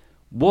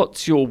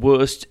 What's your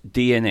worst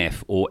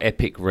DNF or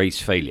epic race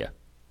failure?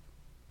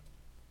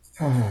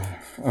 All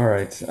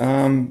right.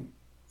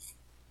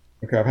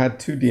 Okay, I've had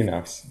 2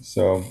 DNFs,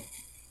 so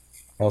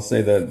I'll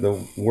say that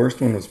the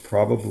worst one was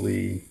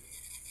probably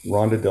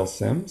Ronda del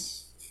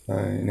Sims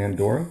in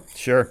Andorra.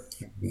 Sure.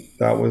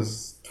 That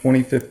was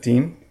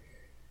 2015.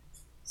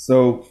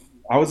 So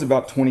I was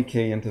about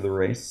 20K into the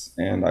race,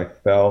 and I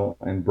fell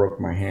and broke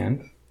my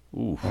hand.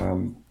 Ooh.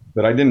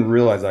 But I didn't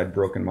realize I'd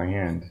broken my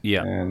hand.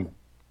 Yeah. And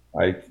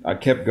I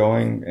kept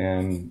going,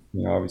 and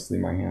obviously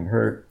my hand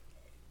hurt,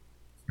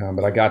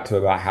 but I got to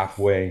about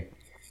halfway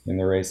in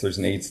the race. There's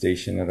an aid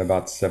station at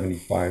about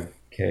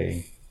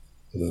 75K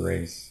to the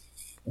race,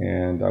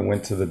 and I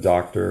went to the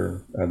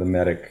doctor, the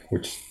medic,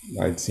 which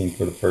I'd seen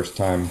for the first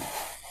time,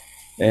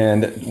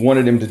 and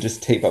wanted him to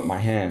just tape up my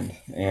hand.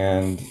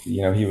 And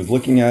he was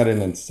looking at it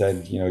and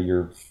said,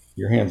 your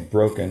hand's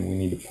broken. We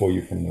need to pull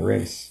you from the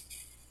race.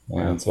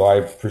 And so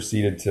I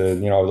proceeded to,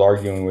 I was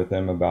arguing with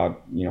him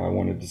about, I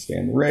wanted to stay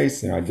in the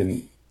race. I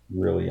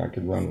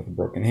could run with a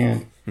broken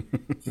hand.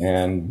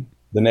 And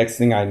the next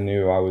thing I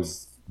knew, I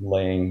was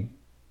laying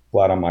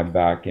flat on my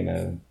back in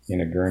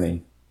a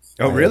gurney.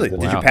 Oh, really?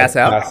 Did you pass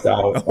out?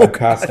 I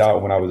passed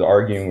out when I was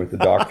arguing with the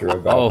doctor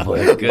about. Oh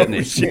my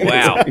goodness!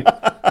 Wow.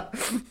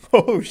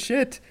 Oh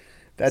shit!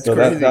 That's so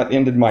crazy. that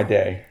ended my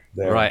day.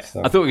 There, right.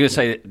 so. I thought you were going to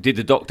say, did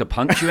the doctor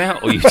punch you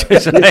out, or you just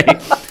say,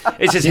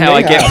 it's just how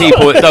I get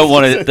people that don't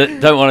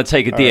want to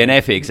take a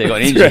DNF because they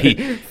got an injury.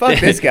 Right. Fuck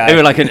this guy. They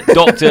were like a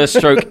doctor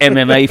stroke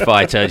MMA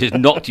fighter, just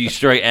knocked you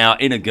straight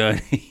out in a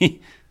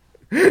gurney.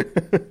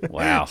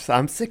 Wow. So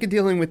I'm sick of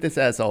dealing with this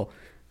asshole.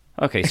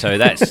 Okay, so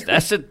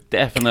that's a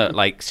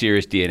definite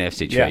serious DNF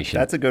situation.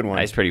 Yeah, that's a good one.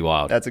 That's pretty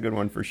wild. That's a good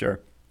one for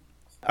sure.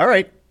 All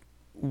right.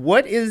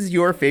 What is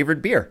your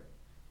favorite beer?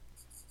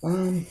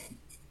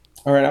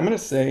 All right, I'm going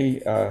to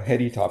say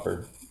Heady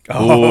Topper.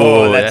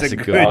 Oh, that's a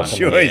good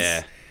choice.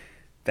 Yeah.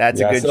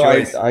 That's a good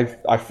choice.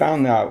 I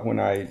found that when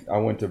I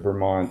went to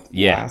Vermont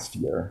last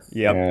year.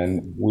 Yep.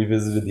 And we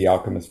visited the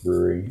Alchemist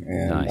Brewery,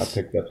 and I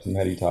picked up some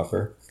Heady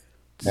Topper.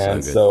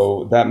 And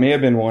so that may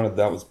have been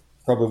that was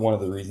probably one of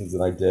the reasons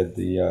that I did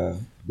the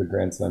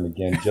Grand Slam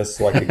again, just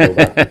so I could go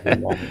back to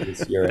Vermont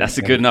this year. That's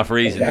a good enough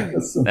reason.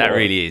 That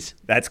really is.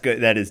 That's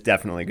good. That is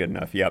definitely good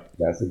enough. Yep.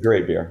 That's a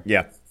great beer.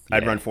 Yeah.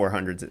 I'd run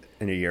 400s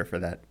in a year for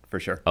that, for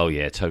sure. Oh,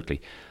 yeah,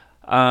 totally.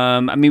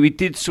 We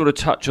did sort of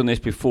touch on this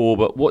before,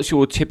 but what's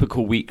your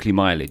typical weekly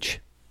mileage?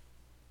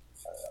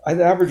 I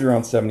average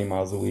around 70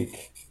 miles a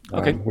week,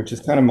 which is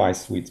kind of my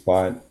sweet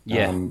spot.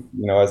 Yeah.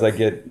 As I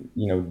get,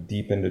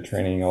 deep into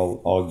training,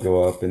 I'll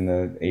go up in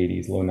the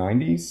 80s, low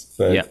 90s,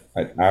 but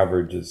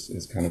average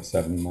is kind of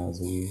 70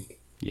 miles a week.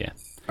 Yeah.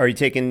 Are you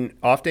taking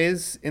off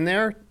days in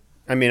there?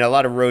 A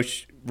lot of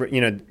Roche,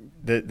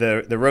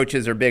 the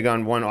Roaches are big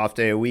on one off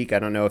day a week. I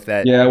don't know if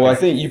that. Yeah, well, I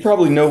think you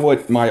probably know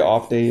what my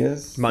off day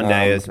is.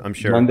 Monday is, I'm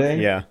sure. Monday.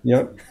 Yeah.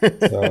 Yep.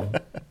 So,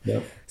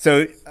 yep.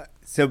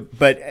 So,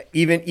 but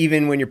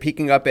even when you're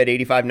peaking up at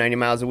 85, 90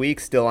 miles a week,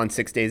 still on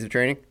 6 days of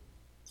training.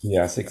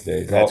 Yeah, 6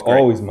 days. That's great.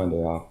 Always Monday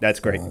off. That's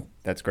great.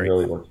 That's great. It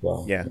really works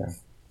well. Yeah.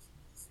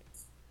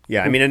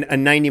 Yeah. A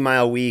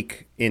 90-mile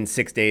week in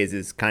 6 days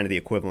is kind of the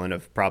equivalent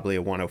of probably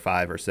a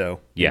 105 or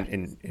so. Yeah.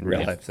 In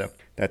real life. So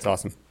that's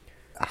awesome.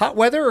 Hot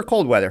weather or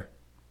cold weather?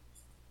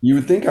 You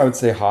would think I would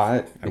say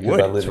hot because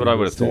I live That's what I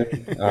would have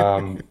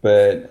thought.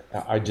 But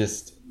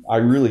I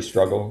really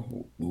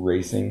struggle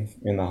racing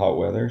in the hot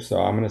weather, so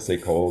I'm going to say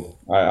cold.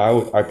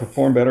 I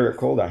perform better at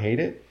cold. I hate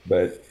it,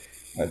 but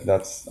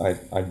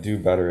I do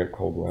better at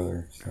cold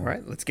weather. So. All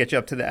right, let's get you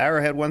up to the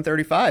Arrowhead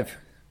 135.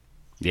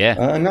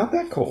 Yeah. Not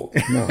that cold.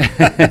 No.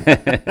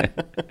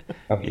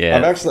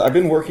 Yeah. I've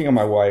been working on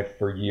my wife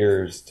for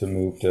years to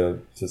move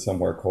to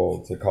somewhere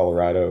cold, to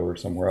Colorado or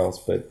somewhere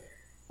else, but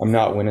I'm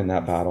not winning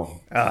that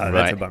battle.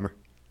 That's a bummer.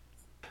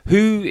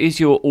 Who is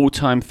your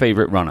all-time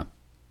favorite runner?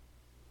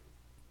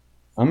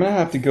 I'm going to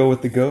have to go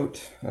with the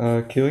GOAT,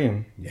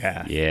 Killian.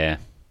 Yeah. Yeah.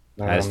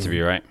 Has to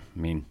be right.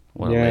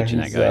 What a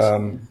legend that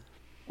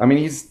guy's.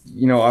 He's,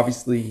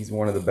 obviously he's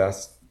one of the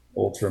best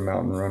ultra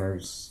mountain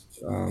runners,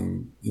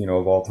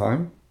 of all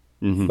time.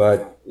 Mm-hmm.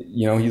 But,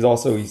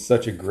 he's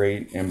such a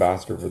great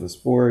ambassador for the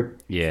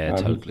sport. Yeah,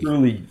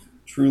 totally. He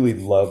truly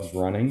loves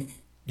running.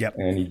 Yep.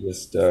 And he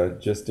just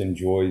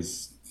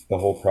enjoys the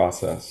whole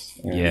process.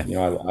 And,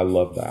 I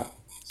love that.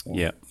 So.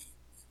 Yeah.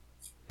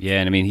 Yeah,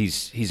 and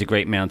he's a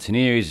great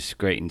mountaineer. He's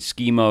great in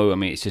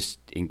skimo. It's just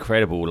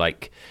incredible. I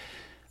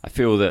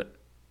feel that,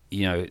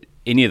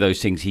 any of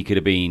those things he could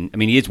have been.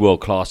 He is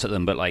world class at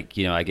them, but I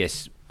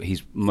guess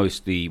he's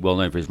mostly well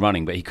known for his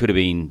running. But he could have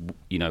been,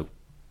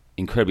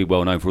 incredibly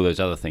well known for all those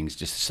other things,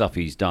 just the stuff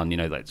he's done.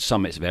 Like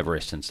summits of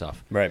Everest and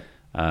stuff. Right.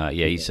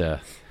 He's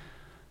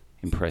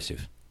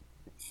impressive.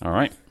 All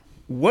right.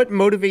 What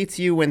motivates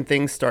you when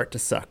things start to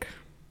suck?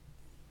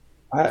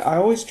 I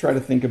always try to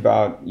think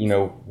about,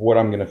 what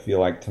I'm going to feel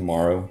like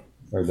tomorrow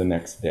or the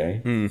next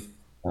day.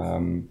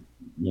 I'm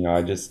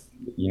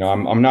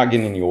not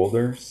getting any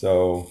older.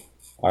 So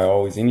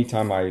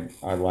anytime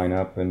I line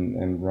up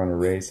and run a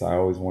race, I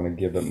always want to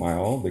give it my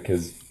all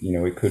because,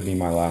 it could be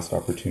my last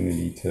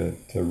opportunity to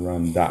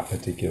run that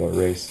particular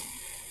race.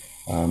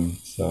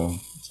 So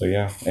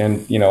yeah.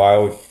 And, I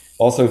would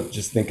also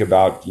just think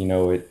about,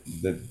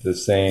 the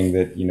saying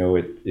that,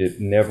 it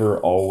never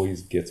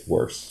always gets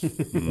worse,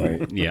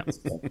 right? Yeah.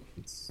 So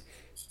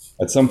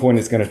at some point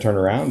it's going to turn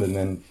around, and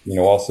then,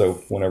 also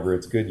whenever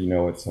it's good,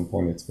 at some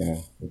point it's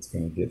going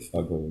to get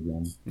ugly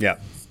again. Yeah.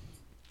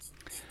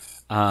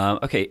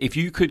 Okay. If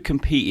you could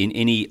compete in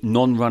any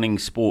non-running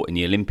sport in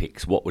the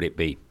Olympics, what would it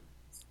be?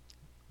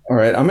 All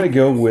right. I'm going to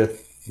go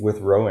with with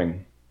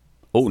rowing.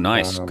 Oh,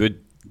 nice. Um,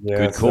 Good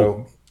yeah, call.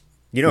 so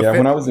You know, yeah,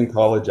 when I was in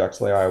college,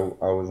 actually, I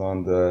was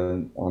on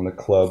the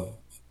club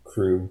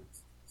crew,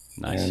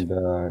 Nice.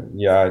 and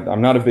yeah,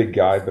 I'm not a big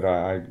guy, but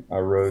I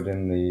rowed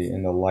in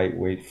the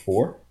lightweight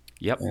four,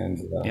 Yep. and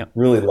Yep.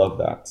 really loved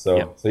that.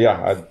 Yep. So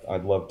yeah,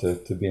 I'd love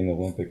to be in the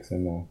Olympics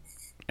and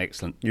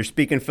Excellent. you're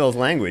speaking Phil's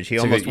language. He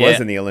So almost good, was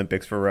yeah. in the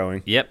Olympics for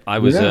rowing. Yep. Yeah. I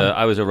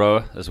was a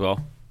rower as well.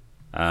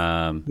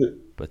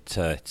 But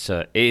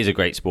it is a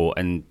great sport,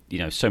 and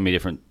so many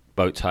different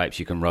boat types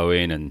you can row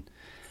in, and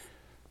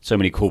so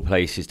many cool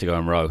places to go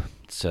and row.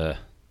 It's a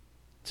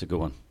good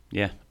one.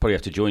 Yeah, probably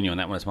have to join you on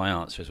that one as my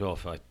answer as well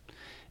if I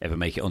ever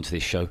make it onto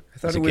this show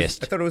as a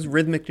guest. I thought it was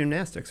rhythmic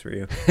gymnastics for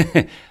you.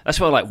 That's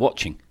what I like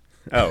watching.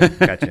 Oh,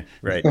 gotcha.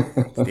 Right.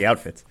 It's the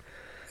outfits.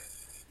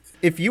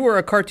 If you were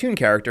a cartoon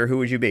character, who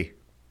would you be?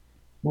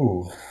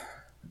 ooh,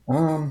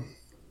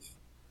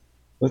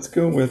 let's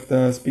go with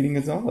Speedy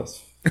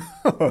Gonzalez.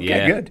 Okay,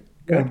 Yeah. good.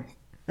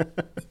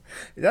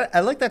 Yeah. I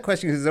like that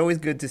question because it's always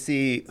good to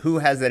see who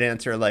has that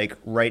answer like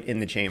right in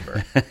the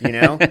chamber. You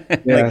know,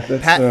 Yeah, like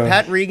that's,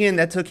 Pat Regan,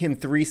 that took him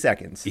 3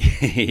 seconds.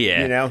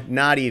 Yeah. You know,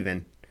 not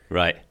even.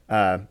 Right.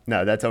 No,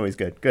 that's always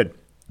good. Good.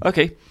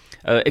 Okay.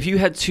 If you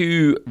had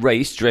to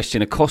race dressed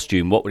in a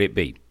costume, what would it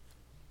be?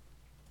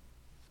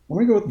 I'm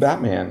gonna go with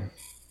Batman.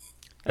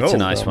 That's Oh, a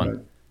nice Um,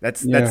 one.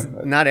 That's Yeah.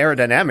 not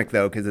aerodynamic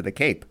though because of the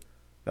cape.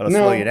 That'll No,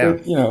 slow you down.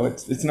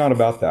 but, it's not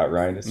about that,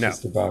 right? It's No.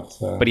 just about.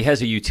 But he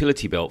has a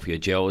utility belt for your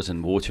gels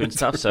and water and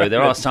stuff, so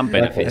there are some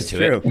benefits That's to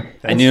true. it. That's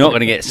And you're not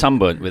going to get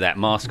sunburnt with that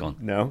mask on.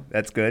 No,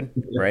 that's good.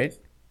 Right?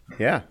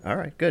 Yeah. All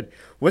right. Good.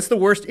 What's the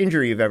worst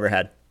injury you've ever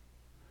had?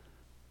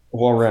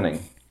 while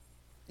running.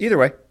 Either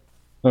way.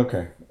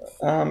 Okay.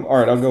 All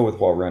right, I'll go with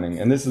while running.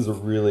 And this is a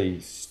really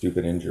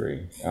stupid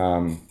injury.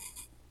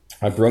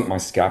 I broke my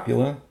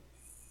scapula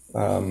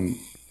Really?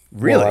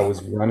 while I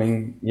was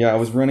running. Yeah, I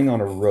was running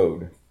on a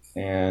road,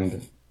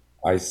 and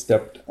I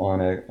stepped on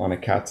a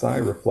cat's eye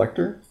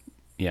reflector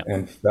Yeah.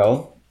 and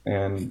fell,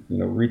 and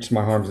reached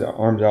my arms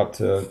out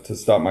to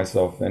stop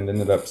myself, and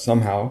ended up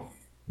somehow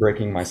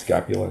breaking my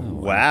scapula.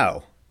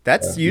 Wow.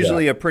 That's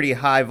usually a pretty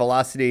high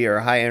velocity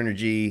or high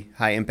energy,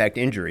 high impact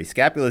injury.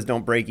 Scapulas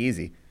don't break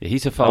easy. Yeah,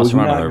 he's a I was fast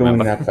runner, I not going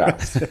remember. that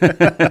fast.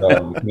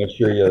 So I can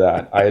assure you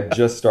that. I had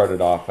just started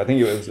off. I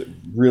think it was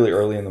really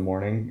early in the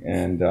morning,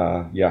 and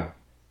yeah.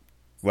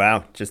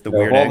 Wow. Just the Of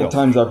weird all angle. the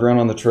times I've run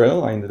on the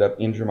trail, I ended up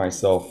injuring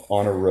myself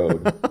on a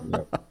road,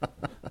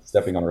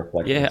 stepping on a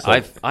reflector. Yeah, So,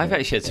 I've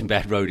actually had some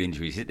bad road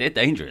injuries. They're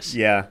dangerous.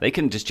 Yeah. They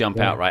can just jump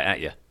out right at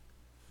you.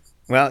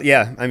 Well,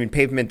 yeah. I mean,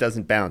 pavement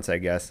doesn't bounce, I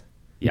guess.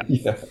 Yeah.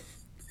 yeah.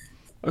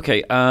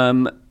 Okay.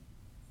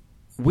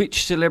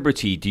 Which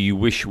celebrity do you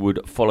wish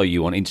would follow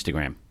you on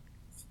Instagram?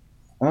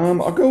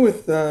 I'll go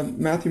with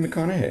Matthew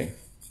McConaughey.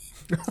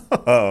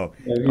 Oh,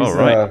 Yeah, he's, All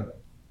right.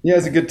 yeah,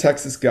 he's a good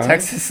Texas guy.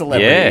 Texas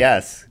celebrity. Yeah.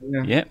 Yes.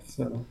 Yeah. Yeah.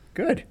 So,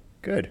 Good.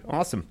 Good.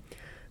 Awesome.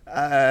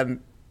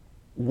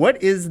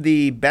 What is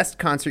the best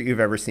concert you've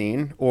ever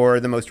seen or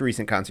the most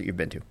recent concert you've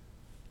been to?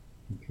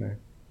 okay.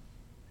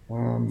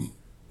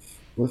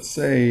 Let's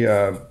say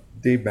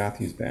Dave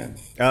Matthews Band.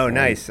 Oh,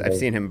 nice. I've so-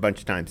 seen him a bunch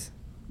of times.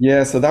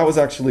 Yeah, so that was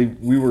actually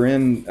we were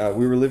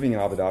living in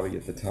Abu Dhabi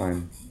at the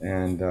time,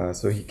 and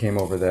so he came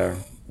over there,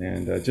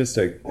 and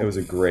it was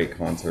a great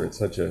concert.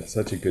 Such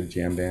a good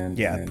jam band.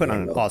 Yeah, and, put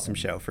on an awesome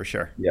show for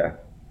sure. Yeah.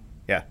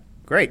 Yeah.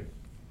 Great.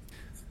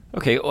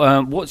 Okay.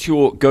 What's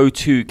your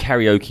go-to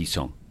karaoke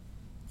song?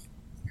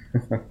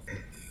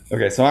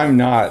 Okay, so I'm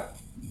not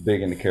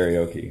big into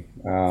karaoke,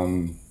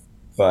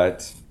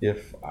 but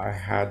if I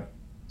had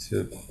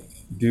to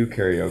do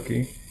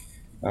karaoke,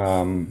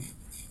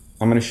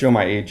 I'm going to show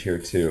my age here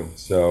too.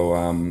 So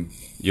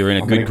You're in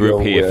a I'm good gonna group go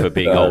here for with,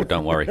 being old.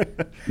 Don't worry.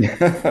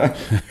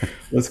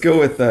 let's go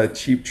with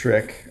Cheap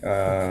Trick.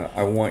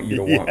 I Want You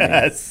to Want Me.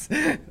 Yes.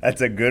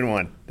 That's a good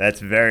one. That's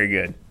very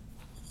good.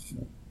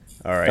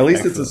 All right. At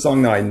least it's excellent. a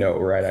song that I know,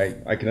 right?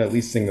 I can at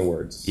least sing the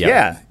words.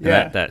 Yeah.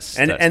 That's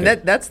and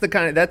good. that's the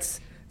kind of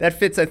that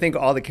fits, I think,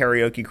 all the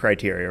karaoke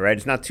criteria, right?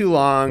 It's not too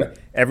long. Yeah.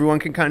 Everyone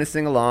can kind of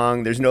sing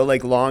along. There's no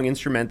like long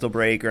instrumental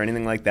break or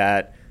anything like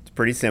that. It's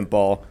pretty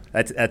simple.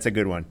 That's a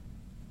good one.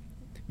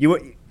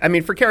 I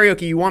mean, for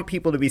karaoke, you want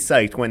people to be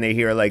psyched when they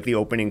hear like the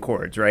opening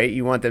chords, right?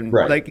 You want them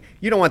Right. like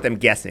you don't want them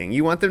guessing.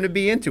 You want them to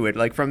be into it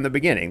like from the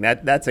beginning.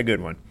 That's a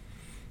good one.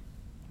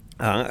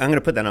 I'm going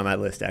to put that on my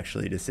list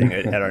actually to sing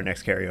at our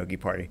next karaoke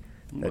party.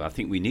 Well, I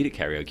think we need a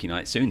karaoke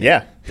night soon.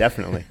 Yeah,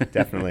 definitely,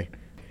 definitely.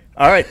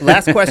 All right,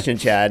 last question,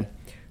 Chad.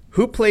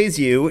 Who plays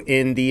you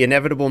in the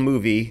inevitable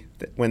movie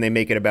when they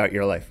make it about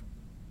your life?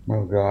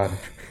 Oh God.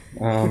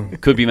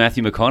 Could be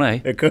Matthew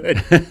McConaughey. It could.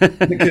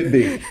 It could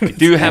be. You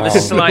do have a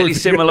slightly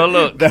similar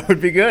look. That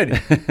would be good.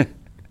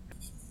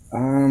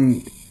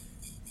 All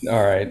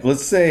right.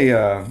 Let's say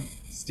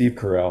Steve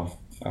Carell.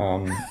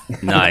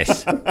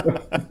 Nice.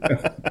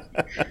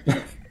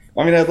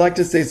 I mean, I'd like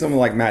to say something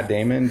like Matt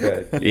Damon,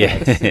 but Yeah.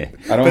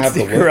 I don't But have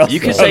Steve the look. Carell's You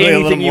can Probably say a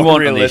little anything you more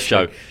want on this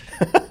show.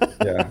 realistic.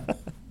 Yeah.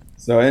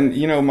 So, and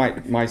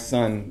my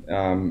son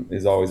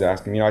is always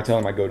asking. I tell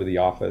him I go to the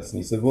office, and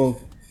he said, "Well,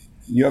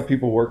 you have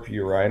people work for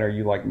you, right? Are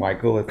you like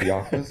Michael at the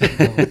office?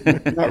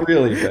 Not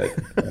really,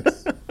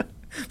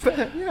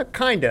 but yeah,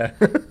 kinda.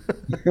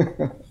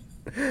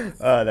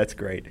 That's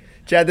great.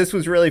 Chad, this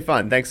was really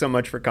fun. Thanks so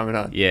much for coming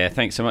on. Yeah,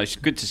 thanks so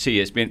much. Good to see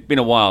you. It's been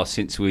a while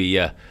since we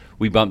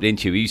bumped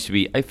into you. We used to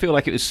be, I feel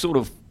like it was sort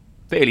of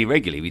fairly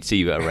regularly we'd see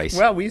you at a race.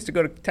 Well, we used to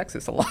go to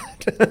Texas a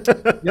lot.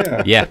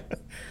 Yeah.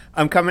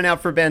 I'm coming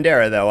out for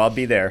Bandera, though. I'll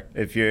be there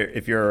if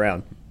you're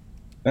around.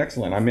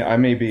 Excellent. I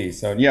may be.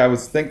 So yeah,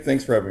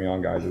 thanks for having me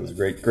on, guys. It was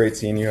great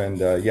seeing you, and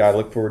yeah, I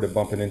look forward to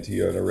bumping into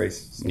you at a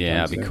race. Yeah,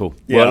 that'd be cool.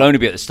 Yeah. Well, I'll only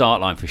be at the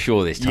start line for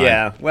sure this time.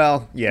 Yeah.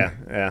 Well,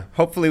 yeah.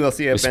 Hopefully, we'll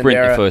see you at We'll sprint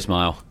Bandera. the first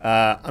mile.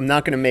 I'm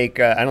not going to make.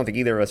 I don't think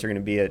either of us are going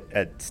to be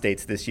at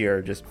States this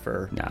year, just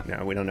for.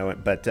 No, we don't know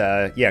it. But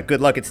yeah,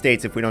 good luck at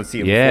States if we don't see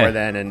you before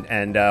then,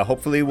 and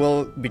hopefully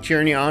we'll be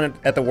cheering you on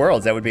at the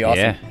Worlds. That would be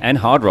awesome. Yeah, and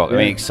Hard Rock. I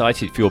mean,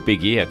 excited for your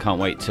big year. Can't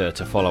wait to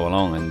follow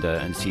along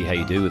and see how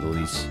you do with all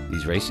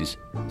these races.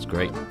 It's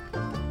great.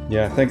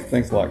 Yeah,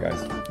 thanks a lot,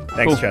 guys.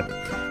 Thanks, Chad.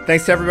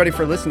 Thanks to everybody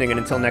for listening, and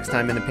until next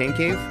time in the Pain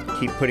Cave,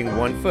 keep putting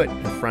one foot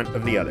in front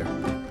of the other.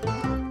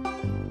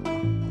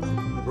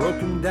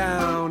 Broken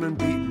down and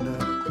beaten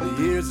up, the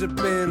years have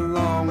been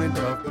long and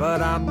tough,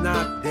 but I'm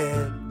not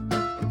dead.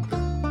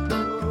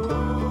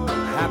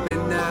 Happy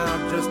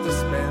now just to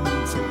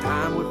spend some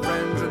time with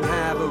friends and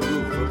have a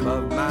roof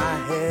above my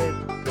head.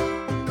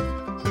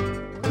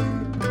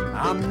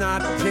 I'm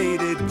not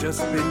jaded,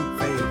 just been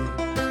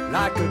faded,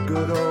 like a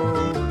good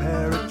old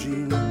pair of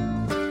jeans.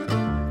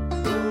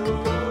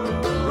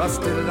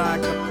 Rusted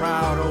like a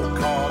proud old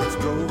car that's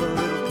drove a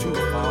little too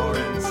far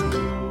and seen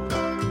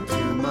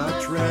too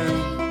much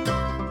rain.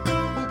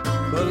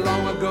 But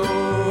long ago,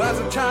 as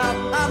a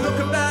child, I look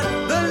up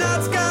at the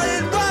night sky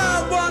in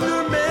wild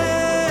wonderment.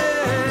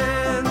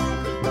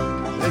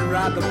 Then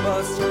ride the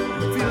bus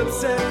and feel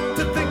upset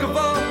to think of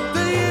all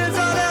the years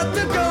I'd have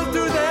to go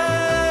through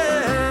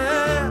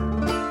there.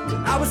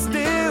 I was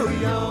still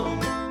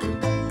young,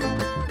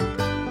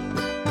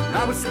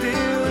 I was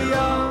still